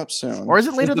soon. Or is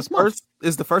it later this month?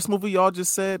 Is the first movie y'all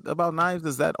just said about knives?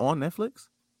 Is that on Netflix?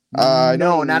 I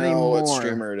don't not know anymore. what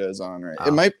streamer it is on right.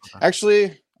 It might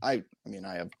actually. I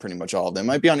have pretty much all of them. It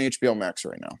might be on HBO Max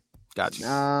right now. Gotcha.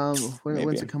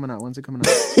 When's it coming out?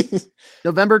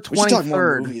 November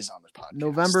 23rd.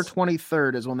 November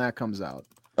 23rd is when that comes out.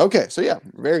 Okay, so yeah,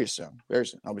 very soon.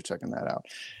 I'll be checking that out.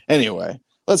 Anyway,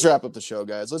 let's wrap up the show,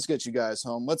 guys. Let's get you guys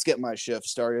home. Let's get my shift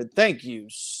started. Thank you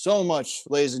so much,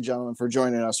 ladies and gentlemen, for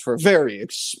joining us for a very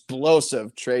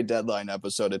explosive trade deadline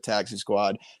episode of Taxi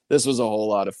Squad. This was a whole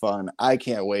lot of fun. I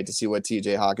can't wait to see what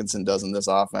TJ Hockenson does in this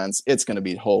offense. It's going to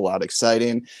be a whole lot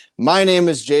exciting. My name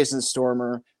is Jason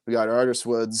Stormer. We got Artis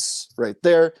Woods right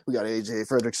there. We got AJ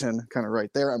Fredrickson kind of right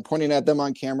there. I'm pointing at them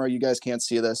on camera. You guys can't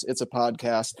see this. It's a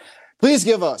podcast. Please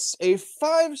give us a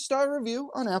 5-star review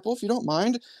on Apple if you don't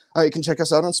mind. You can check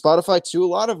us out on Spotify too. A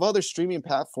lot of other streaming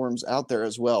platforms out there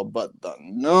as well. But the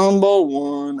number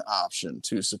one option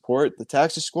to support the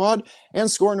Taxi Squad and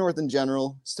Score North in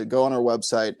general is to go on our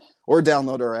website or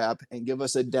download our app and give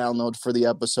us a download for the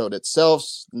episode itself.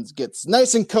 It gets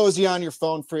nice and cozy on your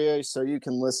phone for you so you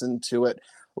can listen to it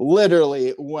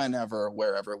literally whenever,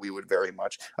 wherever. We would very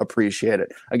much appreciate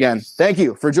it. Again, thank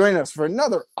you for joining us for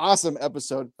another awesome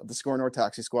episode of the Score North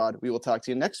Taxi Squad. We will talk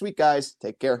to you next week, guys.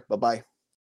 Take care. Bye-bye.